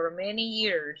 For many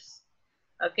years.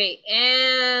 Okay,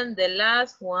 and the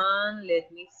last one,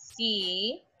 let me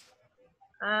see.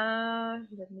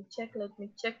 Let me check.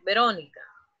 Verónica.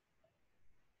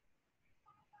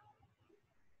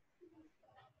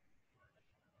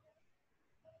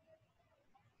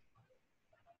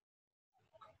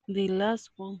 The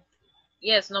last one.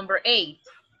 Yes, number 8.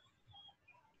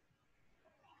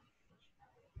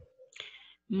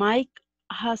 Mike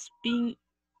has been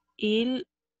ill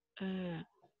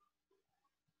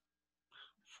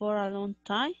for a long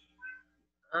time.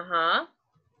 Uh-huh.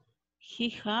 He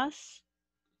has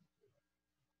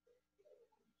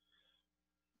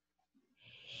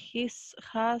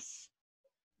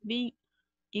been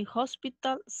in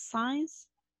hospital since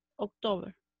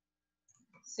October.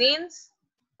 Since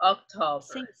October.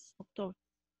 Since October.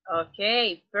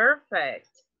 Okay, perfect.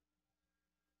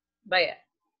 Vaya.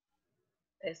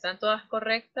 ¿Están todas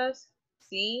correctas?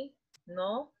 Sí,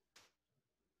 no.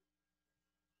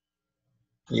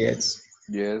 Yes.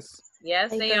 Yes.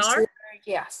 Yes, I they are. consider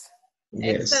yes.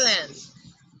 Excellent. Yes.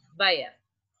 Vaya.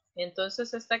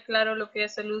 Entonces está claro lo que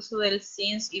es el uso del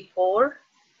since y for.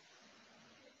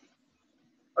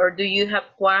 Or do you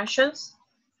have questions?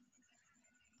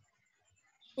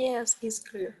 Yes, it's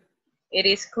clear. It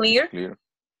is clear? It's clear.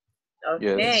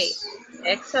 Okay, Yes.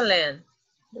 excellent.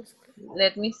 It's clear.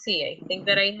 Let me see. I think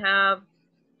that I have.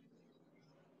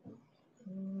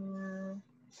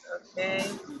 Okay.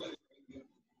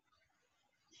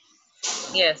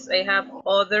 Yes, I have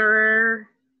other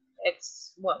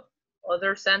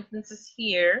other sentences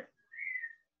here.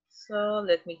 So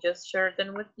let me just share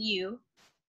them with you.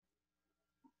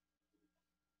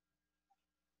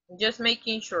 Just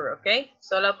making sure, okay?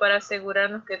 Solo para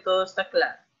asegurarnos que todo está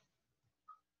claro.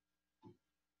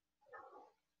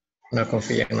 No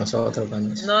confía en nosotros,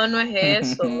 Vanessa. No, no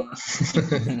es eso.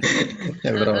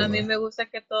 Es broma. A mí me gusta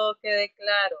que todo quede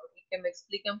claro y que me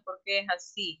expliquen por qué es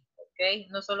así, ¿ok?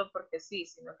 No solo porque sí,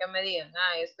 sino que me digan,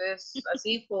 esto es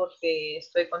así porque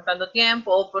estoy contando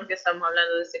tiempo o porque estamos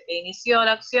hablando desde que inició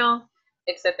la acción,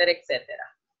 etcétera,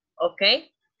 etcétera. ¿Ok?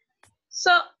 So,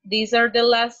 these are the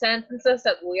last sentences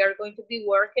that we are going to be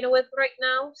working with right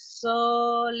now.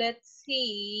 So, let's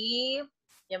see.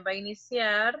 ¿Quién va a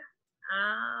iniciar?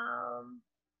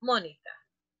 Mónica.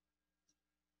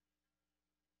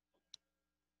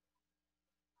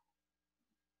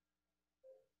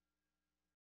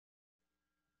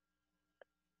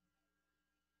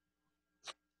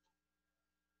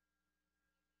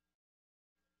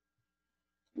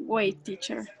 Wait,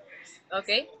 teacher.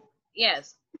 Okay,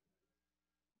 yes.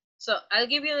 So I'll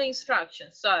give you the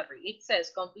instructions. Sorry, it says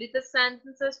complete the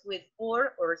sentences with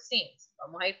for or since.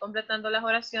 Vamos a ir completando las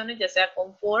oraciones, ya sea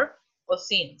con for o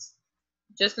since.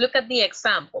 Just look at the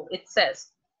example. It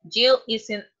says, Jill is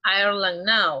in Ireland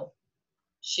now.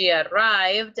 She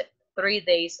arrived 3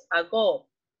 days ago.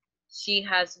 She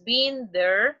has been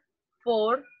there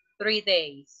for 3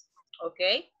 days.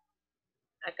 Okay?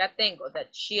 Acá tengo that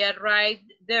she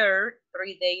arrived there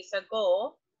 3 days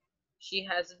ago. She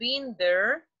has been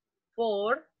there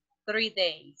for 3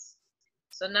 days.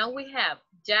 So now we have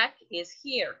Jack is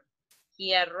here.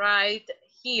 He arrived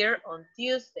here on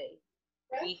Tuesday.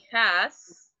 He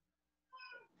has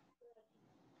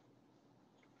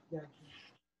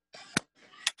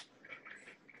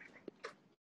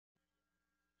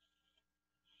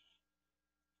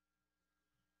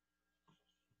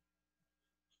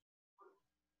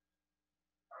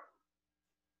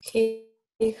He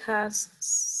has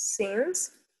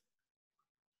since.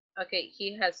 Okay,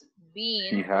 he has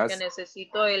been, He porque has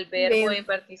necesito el verbo en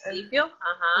participio.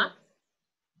 Ajá.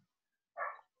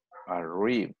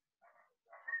 arrived.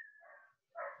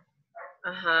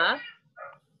 Ajá.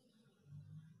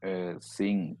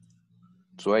 Since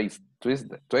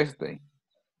Tuesday.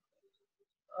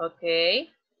 Okay.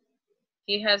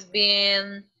 He has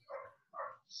been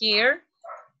here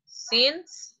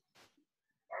since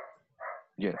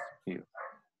Yes, here.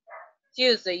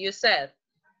 Tuesday, you said.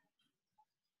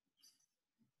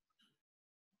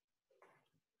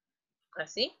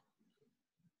 ¿Así?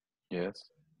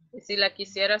 Yes. ¿Y si la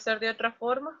quisiera hacer de otra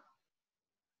forma?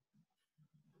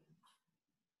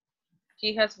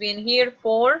 He has been here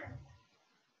for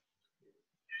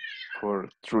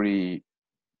 3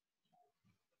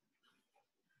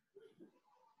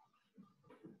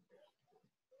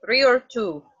 3 or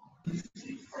 2.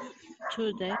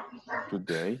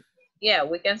 Today. Yeah,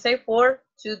 we can say for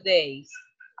 2 days.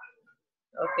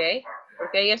 Ok.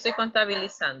 Porque ahí estoy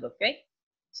contabilizando, ok.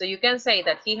 So you can say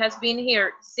that he has been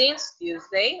here since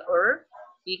Tuesday or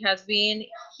he has been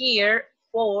here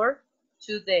for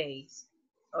 2 days.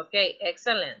 Ok,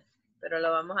 excellent. Pero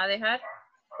lo vamos a dejar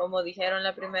como dijeron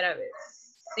la primera vez.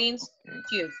 Since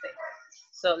Tuesday.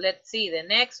 So let's see the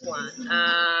next one.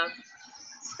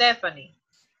 Stephanie.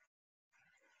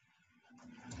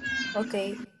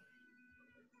 Okay.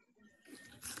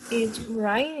 It's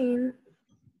raining.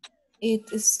 It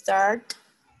started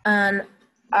an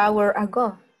hour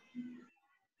ago.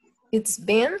 It's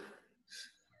been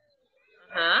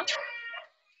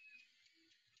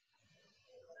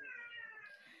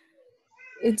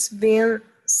It's been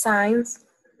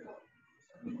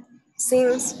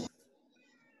since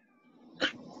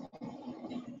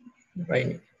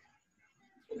Raining.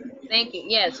 Thank you.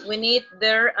 Yes, we need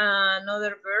there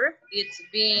another verb. It's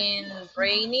been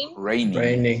raining.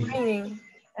 Raining.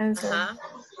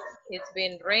 It's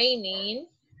been raining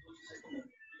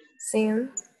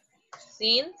since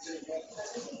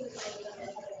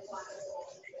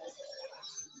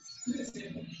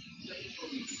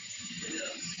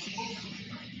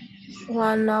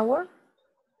one hour.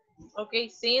 Okay,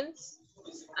 since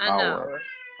an hour.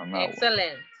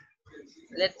 Excellent.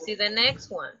 Let's see the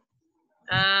next one.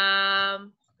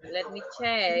 Let me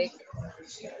check.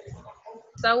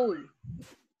 Saul.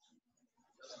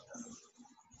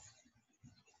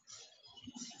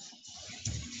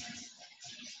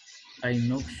 I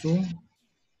know Sue.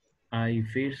 I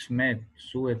first met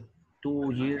Sue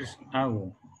 2 years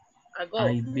ago. I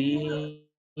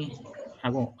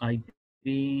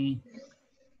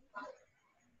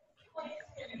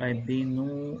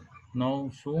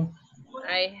know Sue.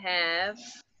 I have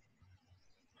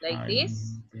like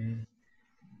this.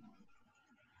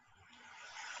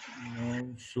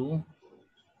 No Sue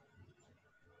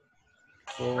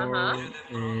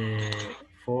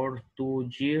for 2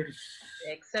 years.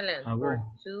 Excellent. Ago. For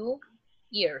 2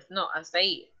 years. No, hasta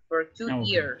ahí. For 2 Okay.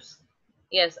 years.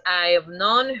 Yes, I have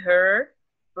known her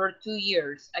for 2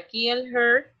 years. Aquí el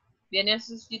her viene a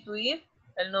sustituir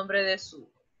el nombre de Sue.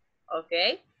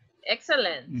 Okay.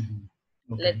 Excellent.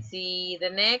 Okay. Let's see the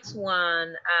next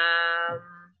one.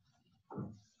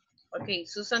 Okay,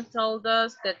 Susan told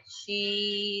us that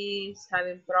she's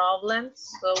having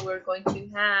problems, so we're going to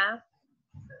have,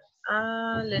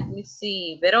 let me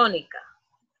see, Veronica.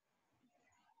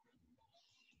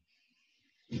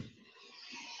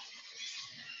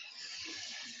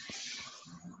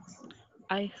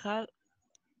 I had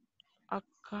a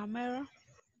camera.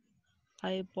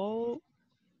 I bought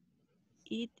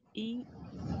it in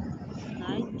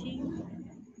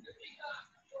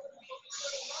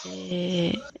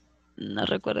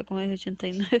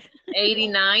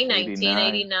 1989.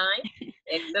 1989.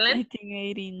 Excellent.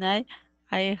 1989.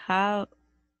 I have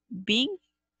been.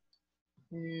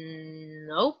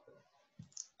 Nope.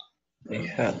 I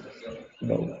had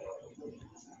both.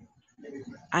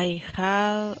 I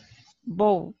have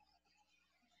both.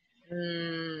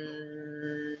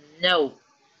 No.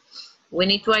 We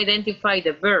need to identify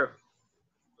the verb.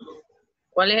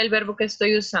 ¿Cuál es el verbo que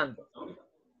estoy usando?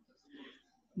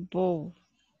 Both.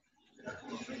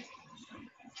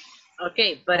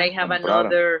 Okay, but I have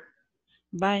another.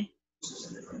 Bye.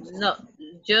 No,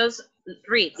 just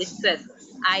read. It says,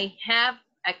 I have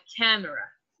a camera.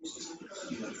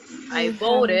 I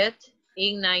bought it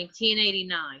in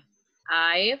 1989.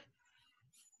 I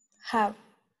have.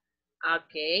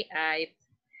 Okay, I've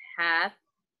had.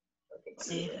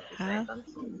 Okay,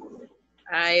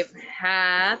 I've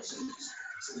had.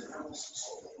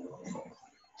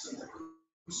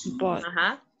 But.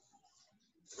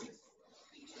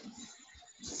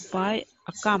 Buy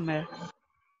a camera.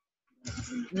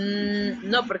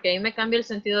 No, porque ahí me cambia el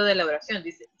sentido de la oración.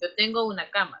 Dice, yo tengo una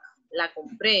cámara. La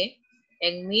compré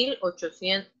en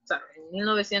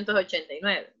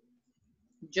 1989.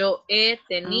 Yo he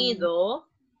tenido...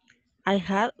 I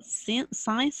had since.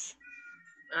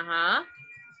 Ajá.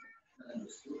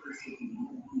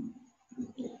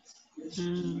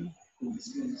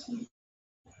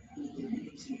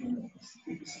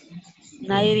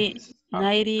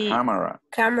 90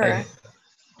 Camera.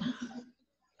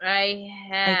 I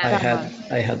had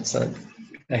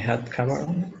camera.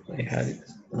 I had it.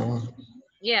 Oh.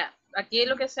 Yeah, aquí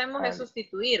lo que hacemos es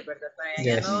sustituir, ¿verdad? Para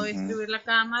ya no escribir la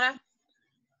cámara.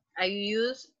 I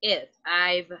use it.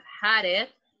 I've had it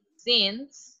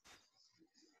since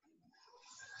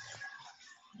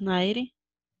 90,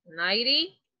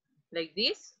 like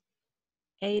this.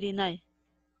 89.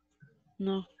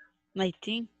 No,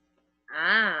 19.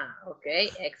 Ah,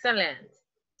 okay, excellent.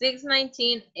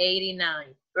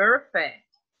 1989. Perfect.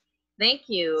 Thank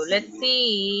you. Let's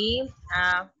see.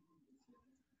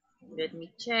 Let me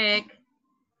check.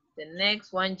 The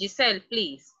next one, Giselle,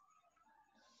 please.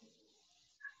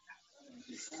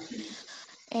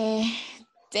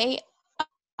 They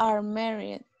are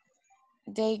married.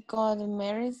 They got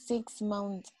married 6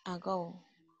 months ago.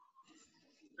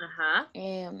 Ajá.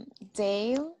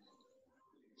 They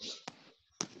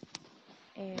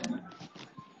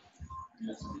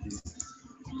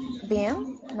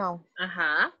been? No.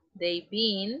 Ajá. They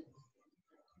been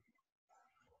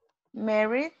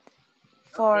married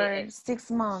for okay.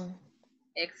 6 months.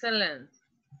 Excellent.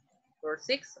 For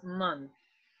 6 months.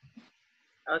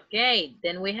 Okay,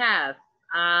 then we have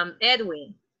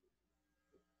Edwin.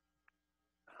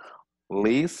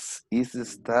 Liz is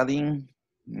studying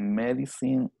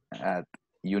medicine at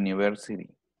university.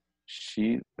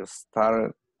 She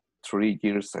started 3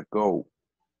 years ago.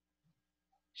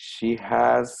 She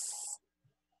has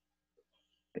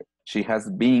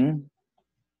been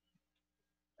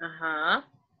Uh-huh.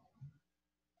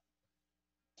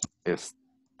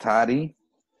 study.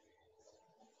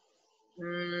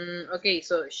 Okay,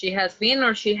 so she has been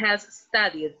or she has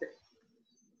studied?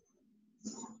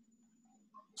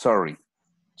 Sorry,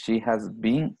 she has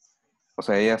been, o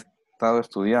sea, ella ha estado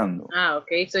estudiando. Ah,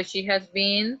 okay, so she has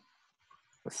been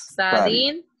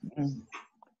studying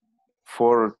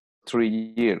for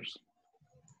 3 years.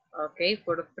 Okay,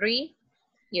 for 3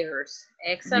 years.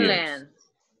 Excellent.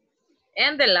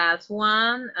 And the last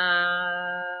one,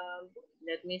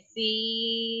 let me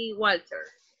see, Walter.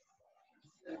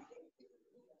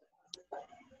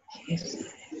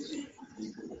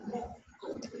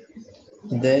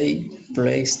 They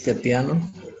plays the piano.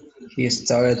 He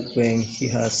started when he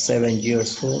has 7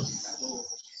 years old.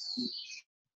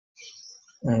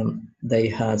 They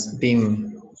has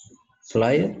been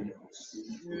played.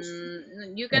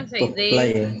 You can say they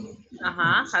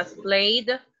has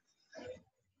played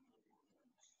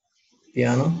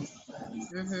piano.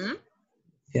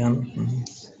 Piano.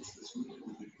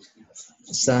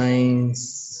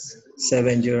 Since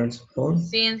 7 years old.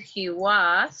 Since he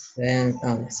was.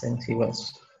 Since he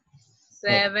was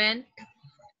 7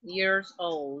 years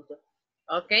old.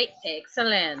 Okay,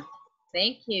 excellent.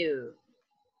 Thank you.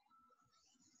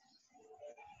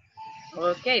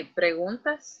 Okay,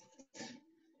 preguntas.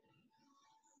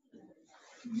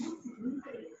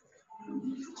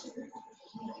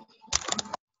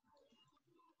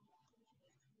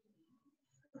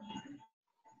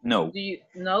 No. Do you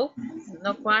no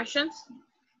questions?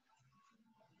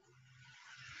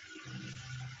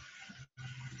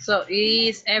 So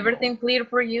is everything clear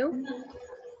for you?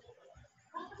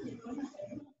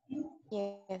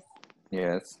 Yes.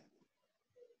 Yes.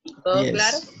 ¿Todo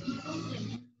claro?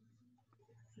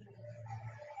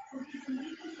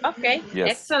 Ok,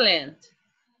 yes. Excellent.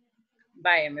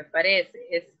 Vaya, me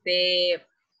parece.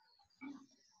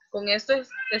 Con esto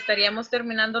estaríamos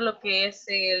terminando lo que es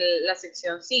la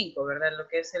sección 5, ¿verdad? Lo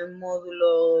que es el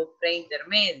módulo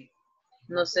preintermedio.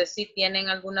 No sé si tienen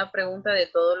alguna pregunta de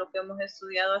todo lo que hemos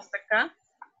estudiado hasta acá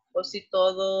o si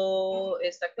todo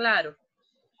está claro.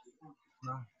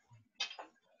 No.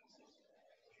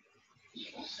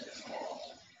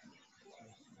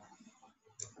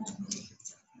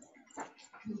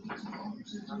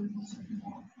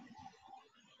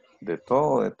 De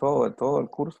todo el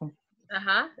curso.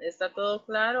 Ajá, ¿está todo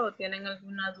claro o tienen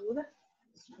alguna duda?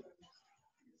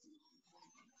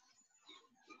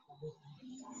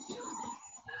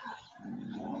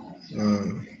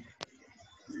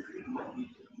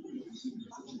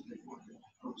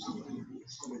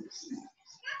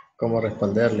 ¿Cómo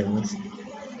responderle? ¿No?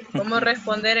 ¿Cómo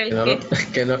responder el qué?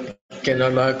 Que no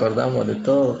nos acordamos de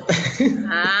todo.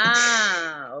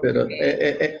 Ah, ok. Pero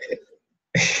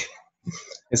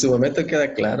en su momento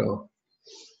queda claro.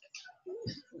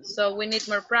 So we need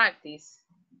more practice.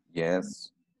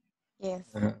 Yes. Yes.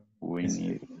 We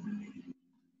need.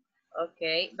 Ok,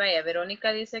 vaya,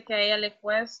 Verónica dice que a ella le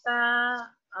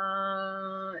cuesta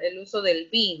el uso del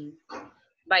been.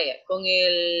 Vaya, con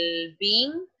el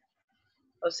been,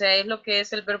 o sea, es lo que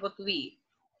es el verbo to be.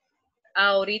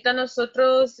 Ahorita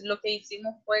nosotros lo que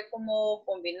hicimos fue como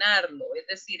combinarlo, es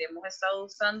decir, hemos estado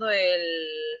usando el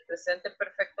presente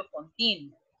perfecto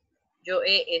continuo. Yo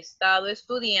he estado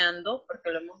estudiando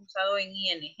porque lo hemos usado en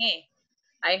ing.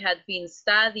 I had been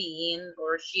studying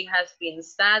or she has been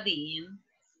studying.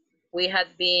 We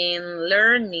had been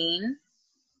learning.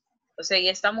 O sea,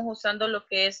 ya estamos usando lo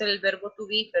que es el verbo to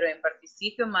be, pero en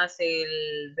participio más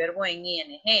el verbo en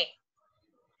ing.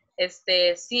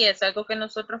 Sí, es algo que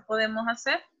nosotros podemos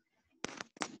hacer.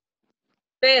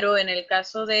 Pero en el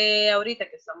caso de ahorita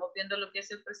que estamos viendo lo que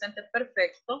es el presente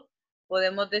perfecto,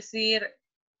 podemos decir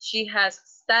she has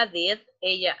studied,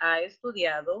 ella ha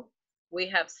estudiado. We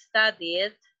have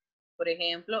studied, Por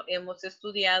ejemplo, hemos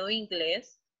estudiado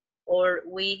inglés, or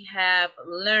we have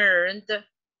learned,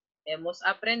 hemos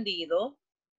aprendido,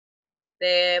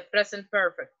 the present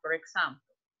perfect, for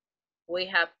example. We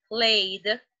have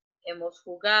played, hemos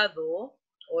jugado,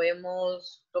 o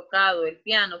hemos tocado el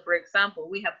piano, for example.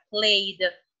 We have played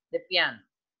the piano.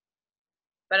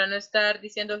 Para no estar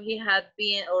diciendo he had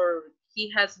been, or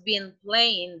he has been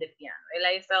playing the piano. Él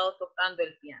ha estado tocando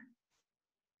el piano.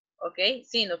 Ok,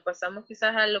 sí, nos pasamos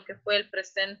quizás a lo que fue el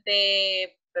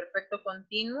presente perfecto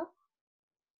continuo,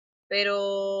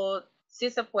 pero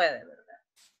sí se puede, ¿verdad?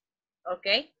 Ok.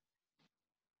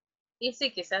 Y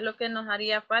sí, quizás lo que nos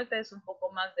haría falta es un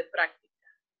poco más de práctica.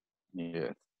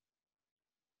 Yes.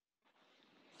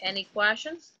 Any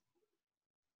questions?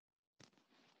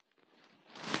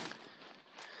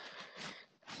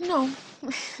 No.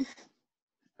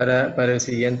 Para el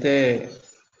siguiente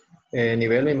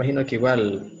nivel me imagino que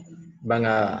igual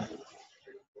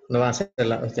no van a ser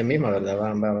usted misma, ¿verdad? Va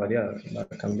a variar, va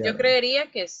a cambiar. Yo creería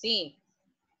que sí.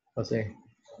 ¿O sí?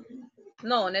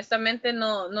 No, honestamente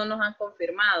no nos han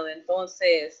confirmado,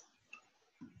 entonces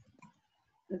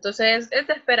es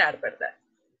de esperar, ¿verdad?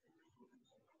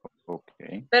 Ok.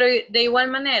 Pero de igual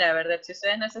manera, ¿verdad? Si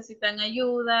ustedes necesitan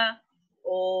ayuda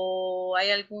o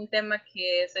hay algún tema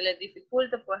que se les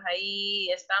dificulte, pues ahí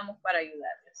estamos para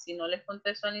ayudarles. Si no les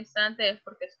contesto al instante es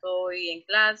porque estoy en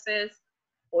clases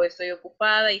o estoy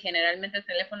ocupada y generalmente el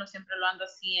teléfono siempre lo ando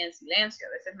así en silencio.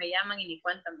 A veces me llaman y ni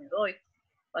cuenta me doy.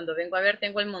 Cuando vengo a ver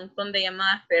tengo el montón de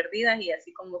llamadas perdidas y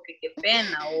así como que qué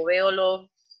pena. O veo los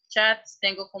chats,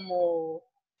 tengo como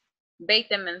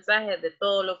 20 mensajes de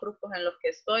todos los grupos en los que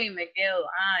estoy y me quedo,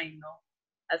 ay no.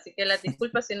 Así que las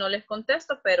disculpas si no les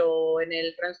contesto, pero en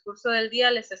el transcurso del día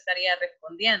les estaría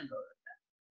respondiendo,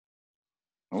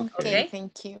 ¿verdad? Okay,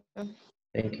 thank you.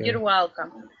 Thank you. You're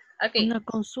welcome. Okay. Una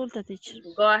consulta, teacher.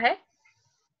 Go ahead.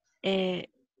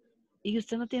 ¿Y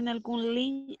usted no tiene algún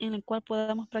link en el cual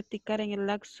podamos practicar en el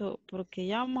lapso? Porque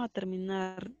ya vamos a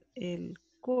terminar el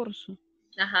curso.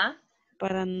 Ajá.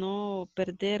 Para no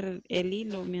perder el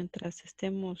hilo mientras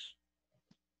estemos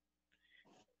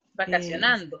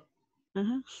vacacionando.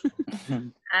 Ajá.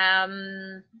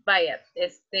 Vaya,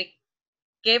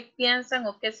 ¿qué piensan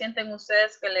o qué sienten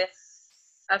ustedes que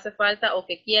les hace falta o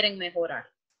que quieren mejorar?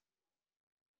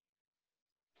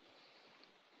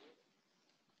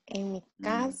 En mi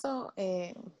caso,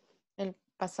 el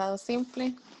pasado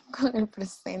simple con el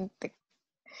presente.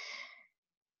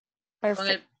 Perfect. Con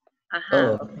el,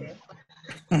 ajá, Oh. okay.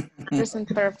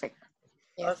 Present perfect.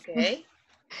 Yes. Ok.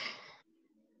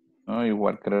 No,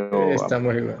 igual creo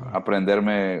Estamos igual.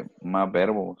 aprenderme más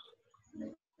verbos.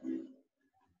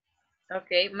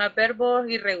 Ok, ¿más verbos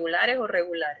irregulares o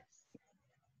regulares?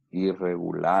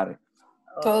 Irregulares.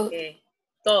 Ok,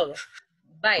 todos.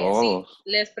 Vaya, Todos. sí.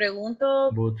 Les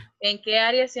pregunto en qué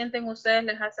área sienten ustedes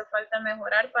les hace falta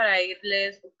mejorar para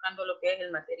irles buscando lo que es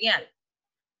el material.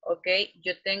 Ok,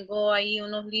 yo tengo ahí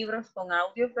unos libros con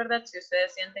audios, ¿verdad? Si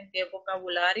ustedes sienten que es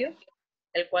vocabulario,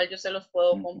 el cual yo se los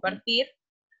puedo compartir.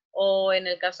 O en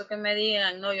el caso que me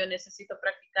digan, no, yo necesito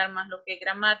practicar más lo que es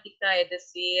gramática, es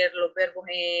decir, los verbos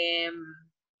en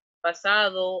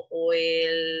pasado o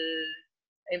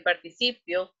en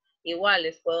participio, igual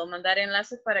les puedo mandar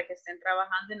enlaces para que estén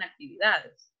trabajando en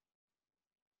actividades.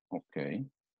 Ok.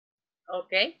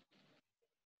 Ok.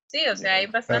 Sí, o sea, hay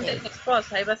bastantes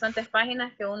posts, hay bastantes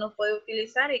páginas que uno puede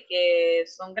utilizar y que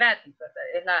son gratis, ¿verdad?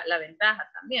 Es la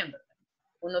ventaja también, ¿verdad?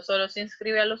 Uno solo se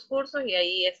inscribe a los cursos y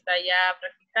ahí está ya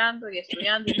practicando y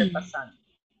estudiando y repasando.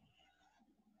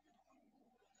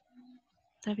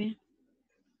 Está bien.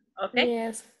 Ok.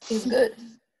 Yes, it's good.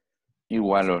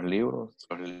 Igual los libros.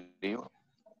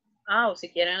 O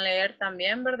si quieren leer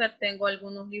también, ¿verdad? Tengo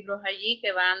algunos libros allí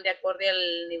que van de acorde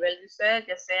al nivel de ustedes,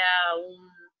 ya sea un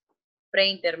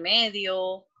preintermedio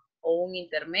o un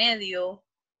intermedio,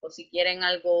 o si quieren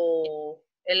algo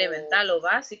elemental o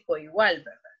básico, igual,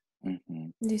 ¿verdad?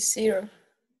 The zero.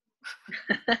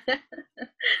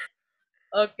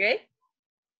 Ok.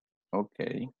 Ok.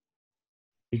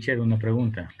 Teacher, una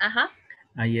pregunta. Ajá.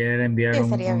 Ayer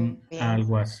enviaron bien. al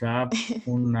WhatsApp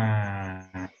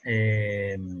una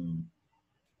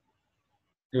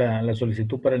la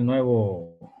solicitud para el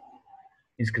nuevo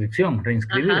inscripción,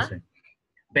 reinscribirse. Ajá.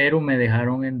 Pero me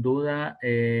dejaron en duda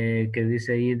que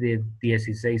dice ahí de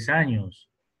 16 años.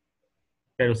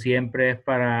 Pero siempre es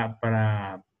para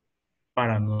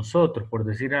nosotros, por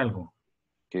decir algo.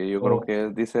 Que yo creo que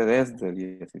dice desde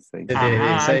 16. Desde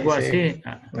Ajá, 16, algo sí. así.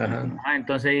 Ajá.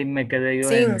 Entonces ahí me quedé yo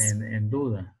Since. en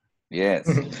duda. Yes.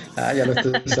 Ya lo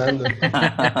estoy usando.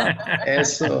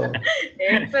 Eso.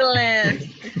 Excelente.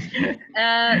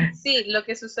 Sí, lo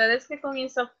que sucede es que con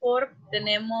INSAFORP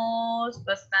tenemos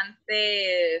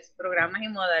bastantes programas y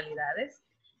modalidades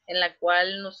en la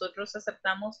cual nosotros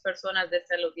aceptamos personas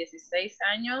desde los 16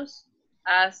 años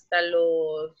hasta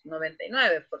los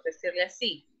 99, por decirle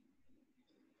así.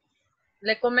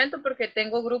 Le comento porque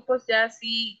tengo grupos ya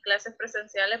así, clases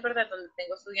presenciales, ¿verdad? Donde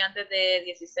tengo estudiantes de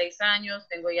 16 años,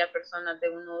 tengo ya personas de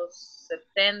unos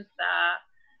 70,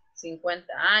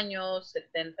 50 años,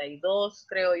 72,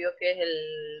 creo yo que es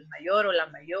el mayor o la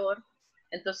mayor.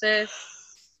 Entonces,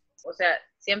 o sea,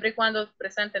 siempre y cuando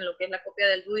presenten lo que es la copia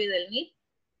del DUI y del NIT,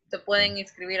 se pueden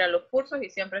inscribir a los cursos y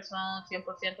siempre son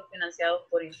 100% financiados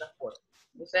por INSAFORP.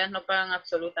 Ustedes no pagan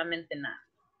absolutamente nada.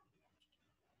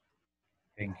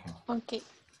 Ok. ¿Y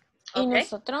Ok.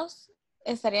 nosotros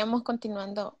estaríamos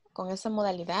continuando con esa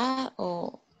modalidad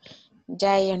o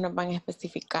ya ellos nos van a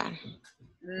especificar?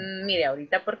 Mire,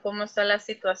 ahorita por cómo está la El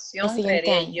situación, siguiente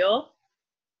creería año. yo,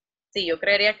 sí, yo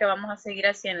creería que vamos a seguir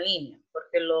así en línea,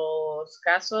 porque los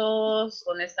casos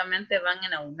honestamente van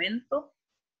en aumento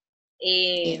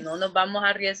y no nos vamos a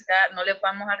arriesgar, no les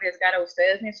vamos a arriesgar a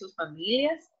ustedes ni sus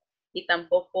familias y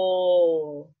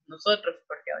tampoco nosotros,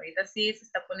 porque ahorita sí se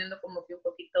está poniendo como que un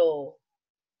poquito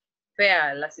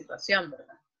fea la situación,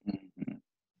 ¿verdad?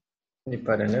 Y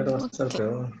para enero va a estar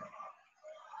peor.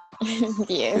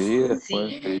 Yes. Sí, después.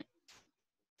 Sí.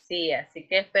 Sí, así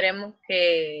que esperemos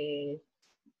que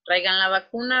traigan la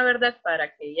vacuna, ¿verdad?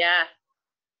 Para que ya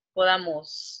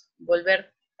podamos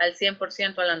volver al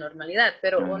 100% a la normalidad.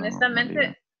 Pero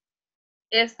honestamente,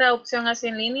 esta opción así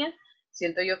en línea,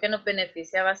 siento yo que nos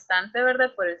beneficia bastante,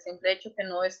 ¿verdad? Por el simple hecho que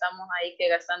no estamos ahí que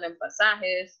gastando en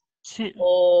pasajes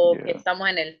o que estamos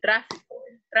en el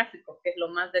tráfico, que es lo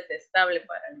más detestable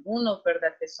para algunos,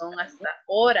 ¿verdad? Que son hasta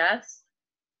horas.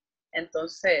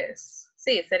 Entonces,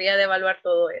 sí, sería de evaluar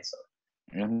todo eso.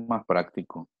 Es más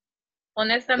práctico.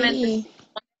 Honestamente, sí.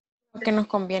 Que nos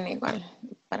conviene igual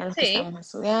para los que sí. estamos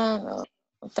estudiando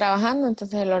o trabajando,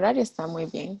 entonces el horario está muy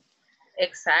bien.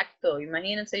 Exacto,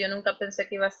 imagínense, yo nunca pensé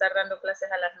que iba a estar dando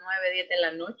clases a las 9, 10 de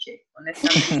la noche,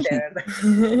 honestamente, ¿verdad?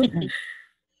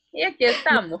 Y aquí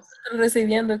estamos.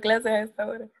 Recibiendo clases a esta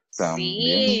hora.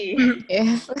 Sí.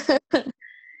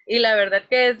 Y la verdad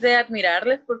que es de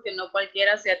admirarles porque no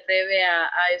cualquiera se atreve a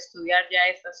estudiar ya a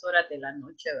estas horas de la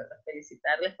noche, ¿verdad?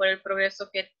 Felicitarles por el progreso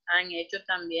que han hecho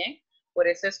también, por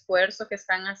ese esfuerzo que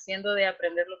están haciendo de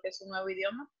aprender lo que es un nuevo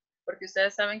idioma, porque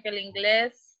ustedes saben que el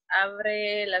inglés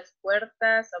abre las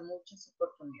puertas a muchas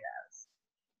oportunidades.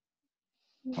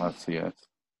 Así es.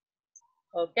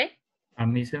 ¿Ok? A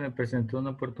mí se me presentó una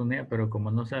oportunidad, pero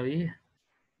como no sabía.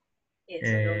 Eso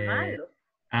es lo malo.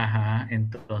 Ajá,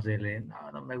 entonces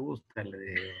no me gusta, le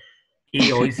digo.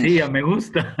 Y hoy sí, ya me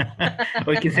gusta.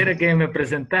 Hoy quisiera que me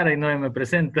presentara y no me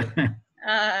presenta.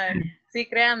 Ay, sí,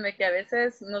 créanme que a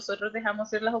veces nosotros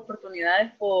dejamos ir las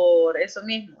oportunidades por eso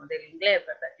mismo, del inglés,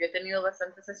 ¿verdad? Yo he tenido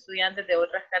bastantes estudiantes de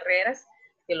otras carreras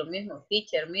que lo mismo,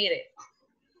 teacher, mire,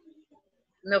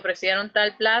 me ofrecieron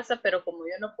tal plaza, pero como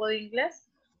yo no puedo inglés,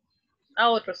 a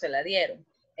otros se la dieron.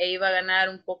 E iba a ganar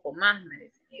un poco más, me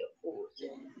dicen. Y yo,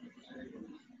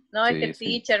 no, es que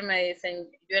teacher, me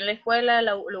dicen, yo en la escuela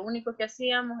lo único que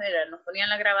hacíamos era, nos ponían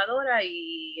la grabadora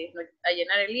y a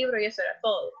llenar el libro y eso era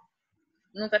todo.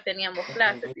 Nunca teníamos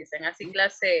clases, dicen, así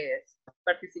clases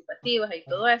participativas y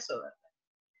todo eso, ¿verdad?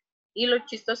 Y lo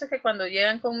chistoso es que cuando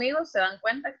llegan conmigo se dan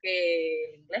cuenta que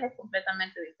el inglés es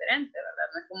completamente diferente, ¿verdad?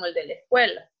 No es como el de la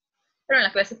escuela, pero en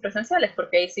las clases presenciales,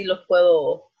 porque ahí sí los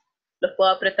puedo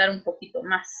apretar un poquito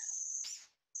más.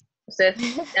 Ustedes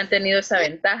han tenido esa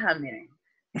ventaja, miren.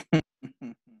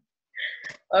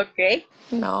 Ok.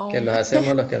 No. Que los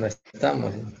hacemos los que no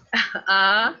estamos.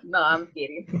 No, I'm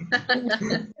kidding.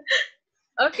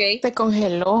 Ok. Se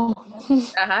congeló.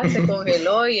 Ajá, se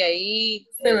congeló y ahí...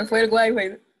 Se me fue el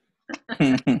wifi.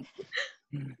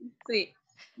 Sí.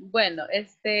 Bueno,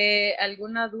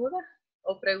 ¿alguna duda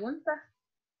o pregunta?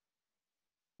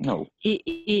 No.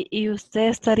 Y usted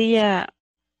estaría,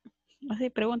 así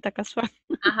pregunta casual,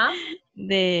 Ajá.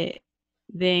 de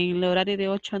en el horario de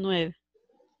 8 a 9.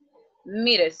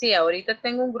 Mire, sí, ahorita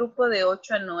tengo un grupo de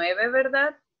 8 a 9,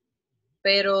 ¿verdad?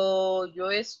 Pero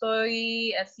yo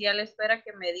estoy así a la espera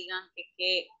que me digan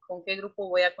con qué grupo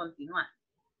voy a continuar.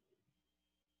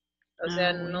 O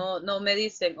sea, no me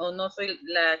dicen, o no soy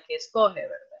la que escoge,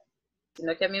 ¿verdad?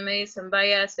 Sino que a mí me dicen,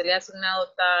 vaya, se le ha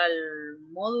asignado tal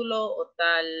módulo o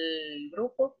tal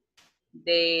grupo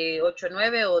de 8 a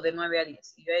 9 o de 9 a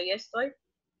 10. Y yo ahí estoy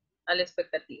a la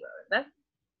expectativa, ¿verdad?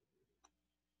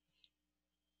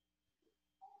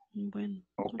 Bueno.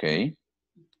 Ok.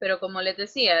 Pero como les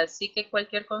decía, así que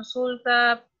cualquier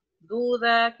consulta,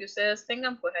 duda que ustedes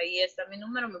tengan, pues ahí está mi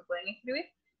número, me pueden escribir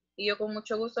y yo con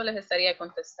mucho gusto les estaría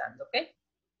contestando, ¿ok?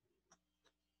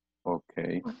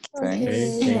 Okay.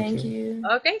 Okay, thank you.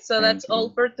 Okay, so that's all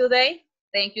for today.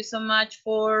 Thank you so much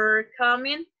for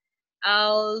coming.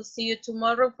 I'll see you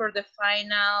tomorrow for the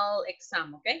final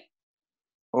exam, okay?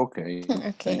 Okay.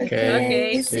 Okay.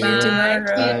 Okay, See you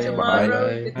tomorrow. See you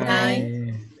tomorrow. Bye. Good night.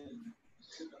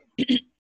 Bye.